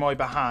Prodromoid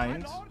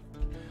behind.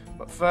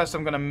 But first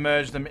I'm going to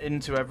merge them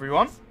into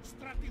everyone.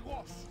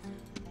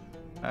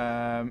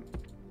 That's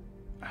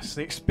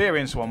the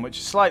experienced one, which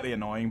is slightly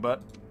annoying,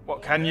 but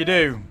what can you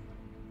do?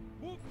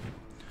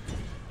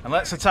 And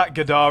let's attack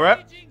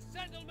Gadara.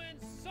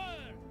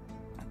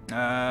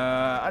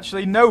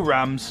 Actually, no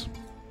rams.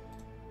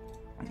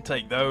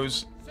 Take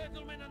those.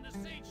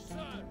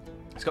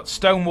 It's got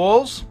stone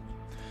walls.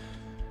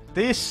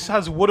 This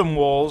has wooden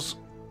walls.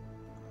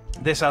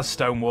 This has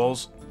stone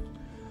walls.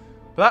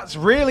 But that's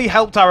really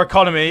helped our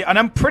economy, and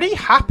I'm pretty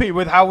happy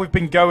with how we've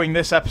been going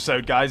this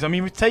episode, guys. I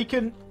mean, we've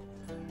taken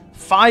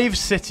 5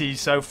 cities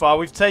so far.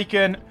 We've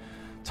taken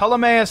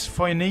Ptolemais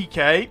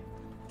Phoenike,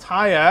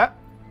 Tyre.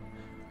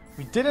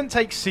 We didn't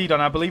take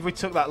Sidon. I believe we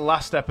took that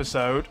last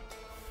episode.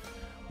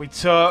 We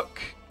took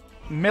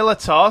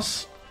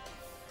Miletos,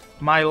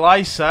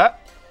 Mylyssa,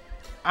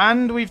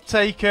 and we've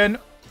taken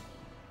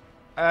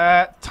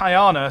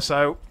Tyana.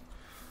 So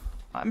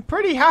I'm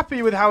pretty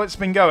happy with how it's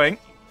been going.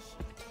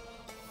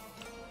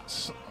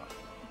 So,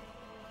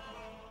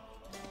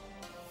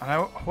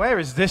 where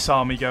is this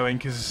army going?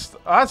 Because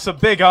that's a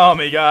big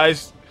army,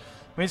 guys.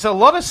 I mean, it's a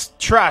lot of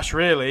trash,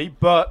 really,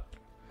 but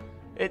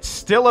it's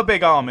still a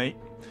big army.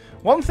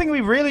 One thing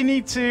we really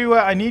need to,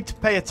 I need to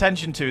pay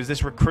attention to is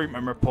this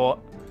recruitment report.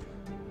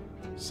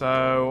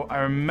 So I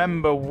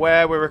remember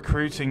where we're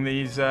recruiting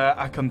these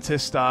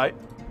Acontisti.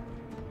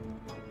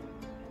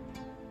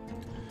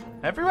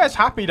 Everywhere's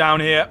happy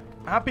down here.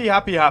 Happy,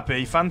 happy,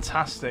 happy.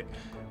 Fantastic.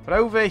 But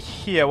over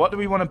here, what do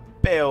we want to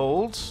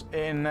build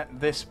in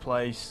this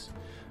place?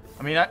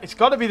 I mean, it's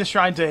got to be the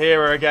Shrine to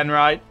Hera again,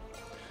 right?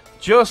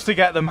 Just to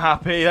get them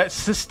happy.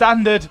 That's the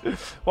standard,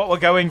 what we're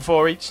going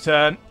for each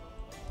turn.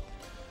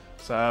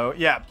 So,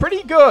 yeah,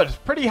 pretty good.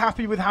 Pretty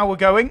happy with how we're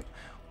going.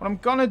 What I'm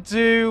going to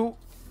do...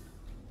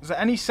 Is there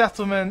any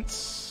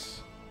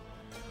settlements?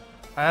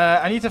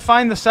 I need to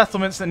find the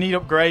settlements that need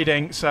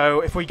upgrading.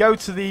 So, if we go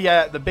to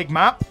the big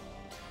map...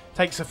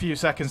 Takes a few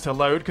seconds to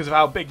load because of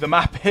how big the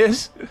map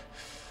is.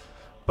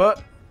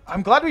 But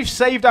I'm glad we've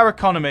saved our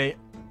economy.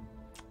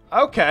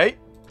 Okay,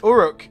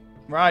 Uruk.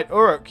 Right,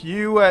 Uruk,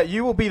 you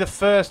will be the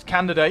first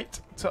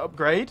candidate to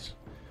upgrade.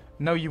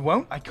 No, you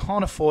won't. I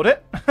can't afford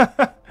it.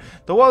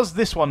 There was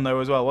this one,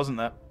 though, as well, wasn't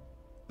there?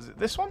 Is it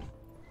this one?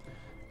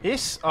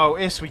 Is? Oh,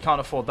 Is. We can't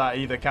afford that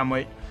either, can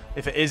we?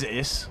 If it is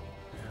Is.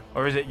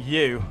 Or is it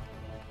you?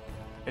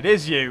 It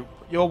is you.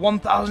 You're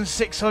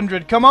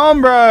 1,600. Come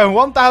on, bro.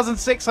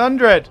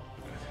 1,600.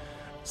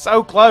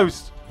 So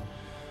close.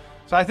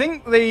 So I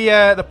think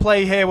the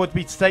play here would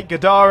be to take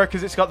Gadara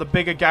because it's got the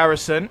bigger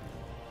garrison.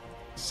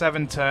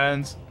 7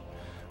 turns.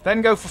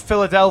 Then go for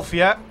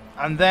Philadelphia.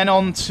 And then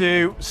on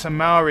to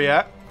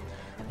Samaria.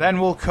 Then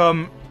we'll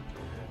come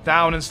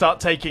down and start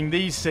taking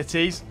these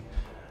cities.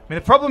 I mean,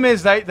 the problem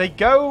is they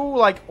go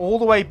like all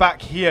the way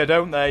back here,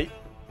 don't they?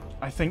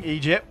 I think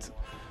Egypt.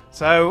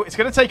 So it's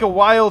going to take a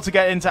while to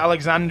get into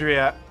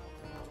Alexandria.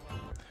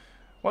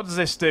 What does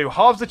this do?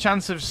 Halves the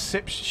chance of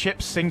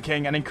ships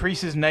sinking and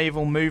increases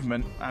naval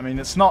movement. I mean,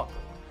 it's not...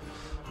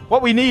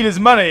 What we need is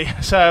money,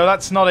 so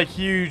that's not a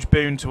huge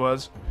boon to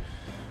us.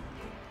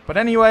 But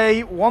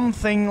anyway, one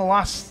thing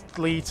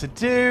lastly to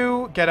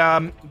do. Get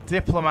our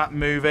diplomat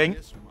moving.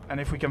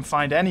 And if we can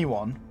find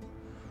anyone,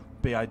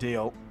 be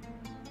ideal.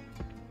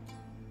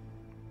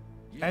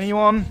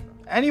 Anyone?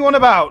 Anyone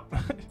about?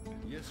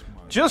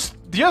 just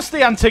the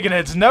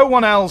Antigonids. No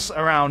one else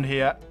around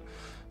here.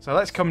 So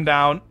let's come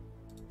down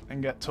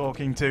and get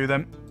talking to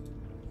them.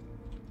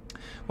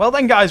 Well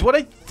then, guys, what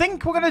I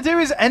think we're going to do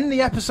is end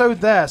the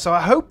episode there. So I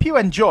hope you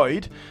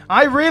enjoyed.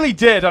 I really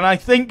did, and I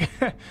think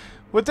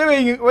we're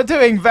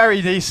doing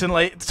very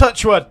decently.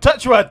 Touch wood,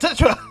 touch wood,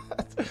 touch wood.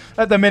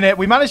 At the minute,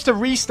 we managed to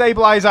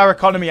restabilize our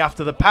economy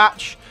after the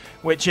patch,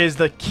 which is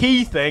the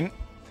key thing.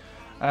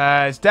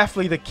 It's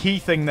definitely the key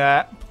thing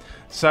there.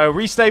 So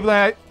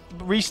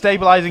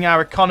restabilizing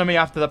our economy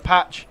after the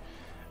patch,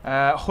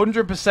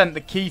 100%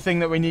 the key thing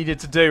that we needed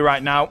to do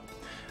right now.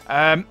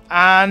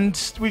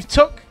 And we've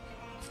took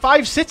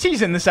 5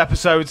 cities in this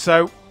episode,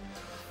 so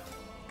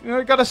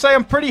I gotta say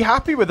I'm pretty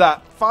happy with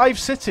that. 5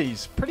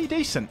 cities, pretty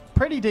decent,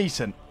 pretty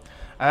decent.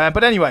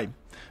 But anyway,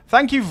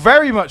 thank you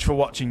very much for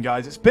watching,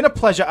 guys. It's been a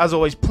pleasure as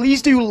always.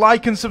 Please do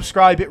like and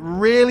subscribe. It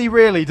really,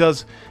 really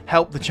does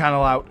help the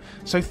channel out.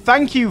 So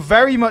thank you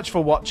very much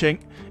for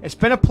watching. It's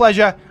been a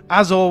pleasure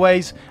as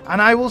always,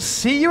 and I will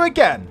see you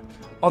again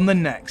on the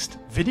next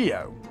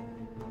video.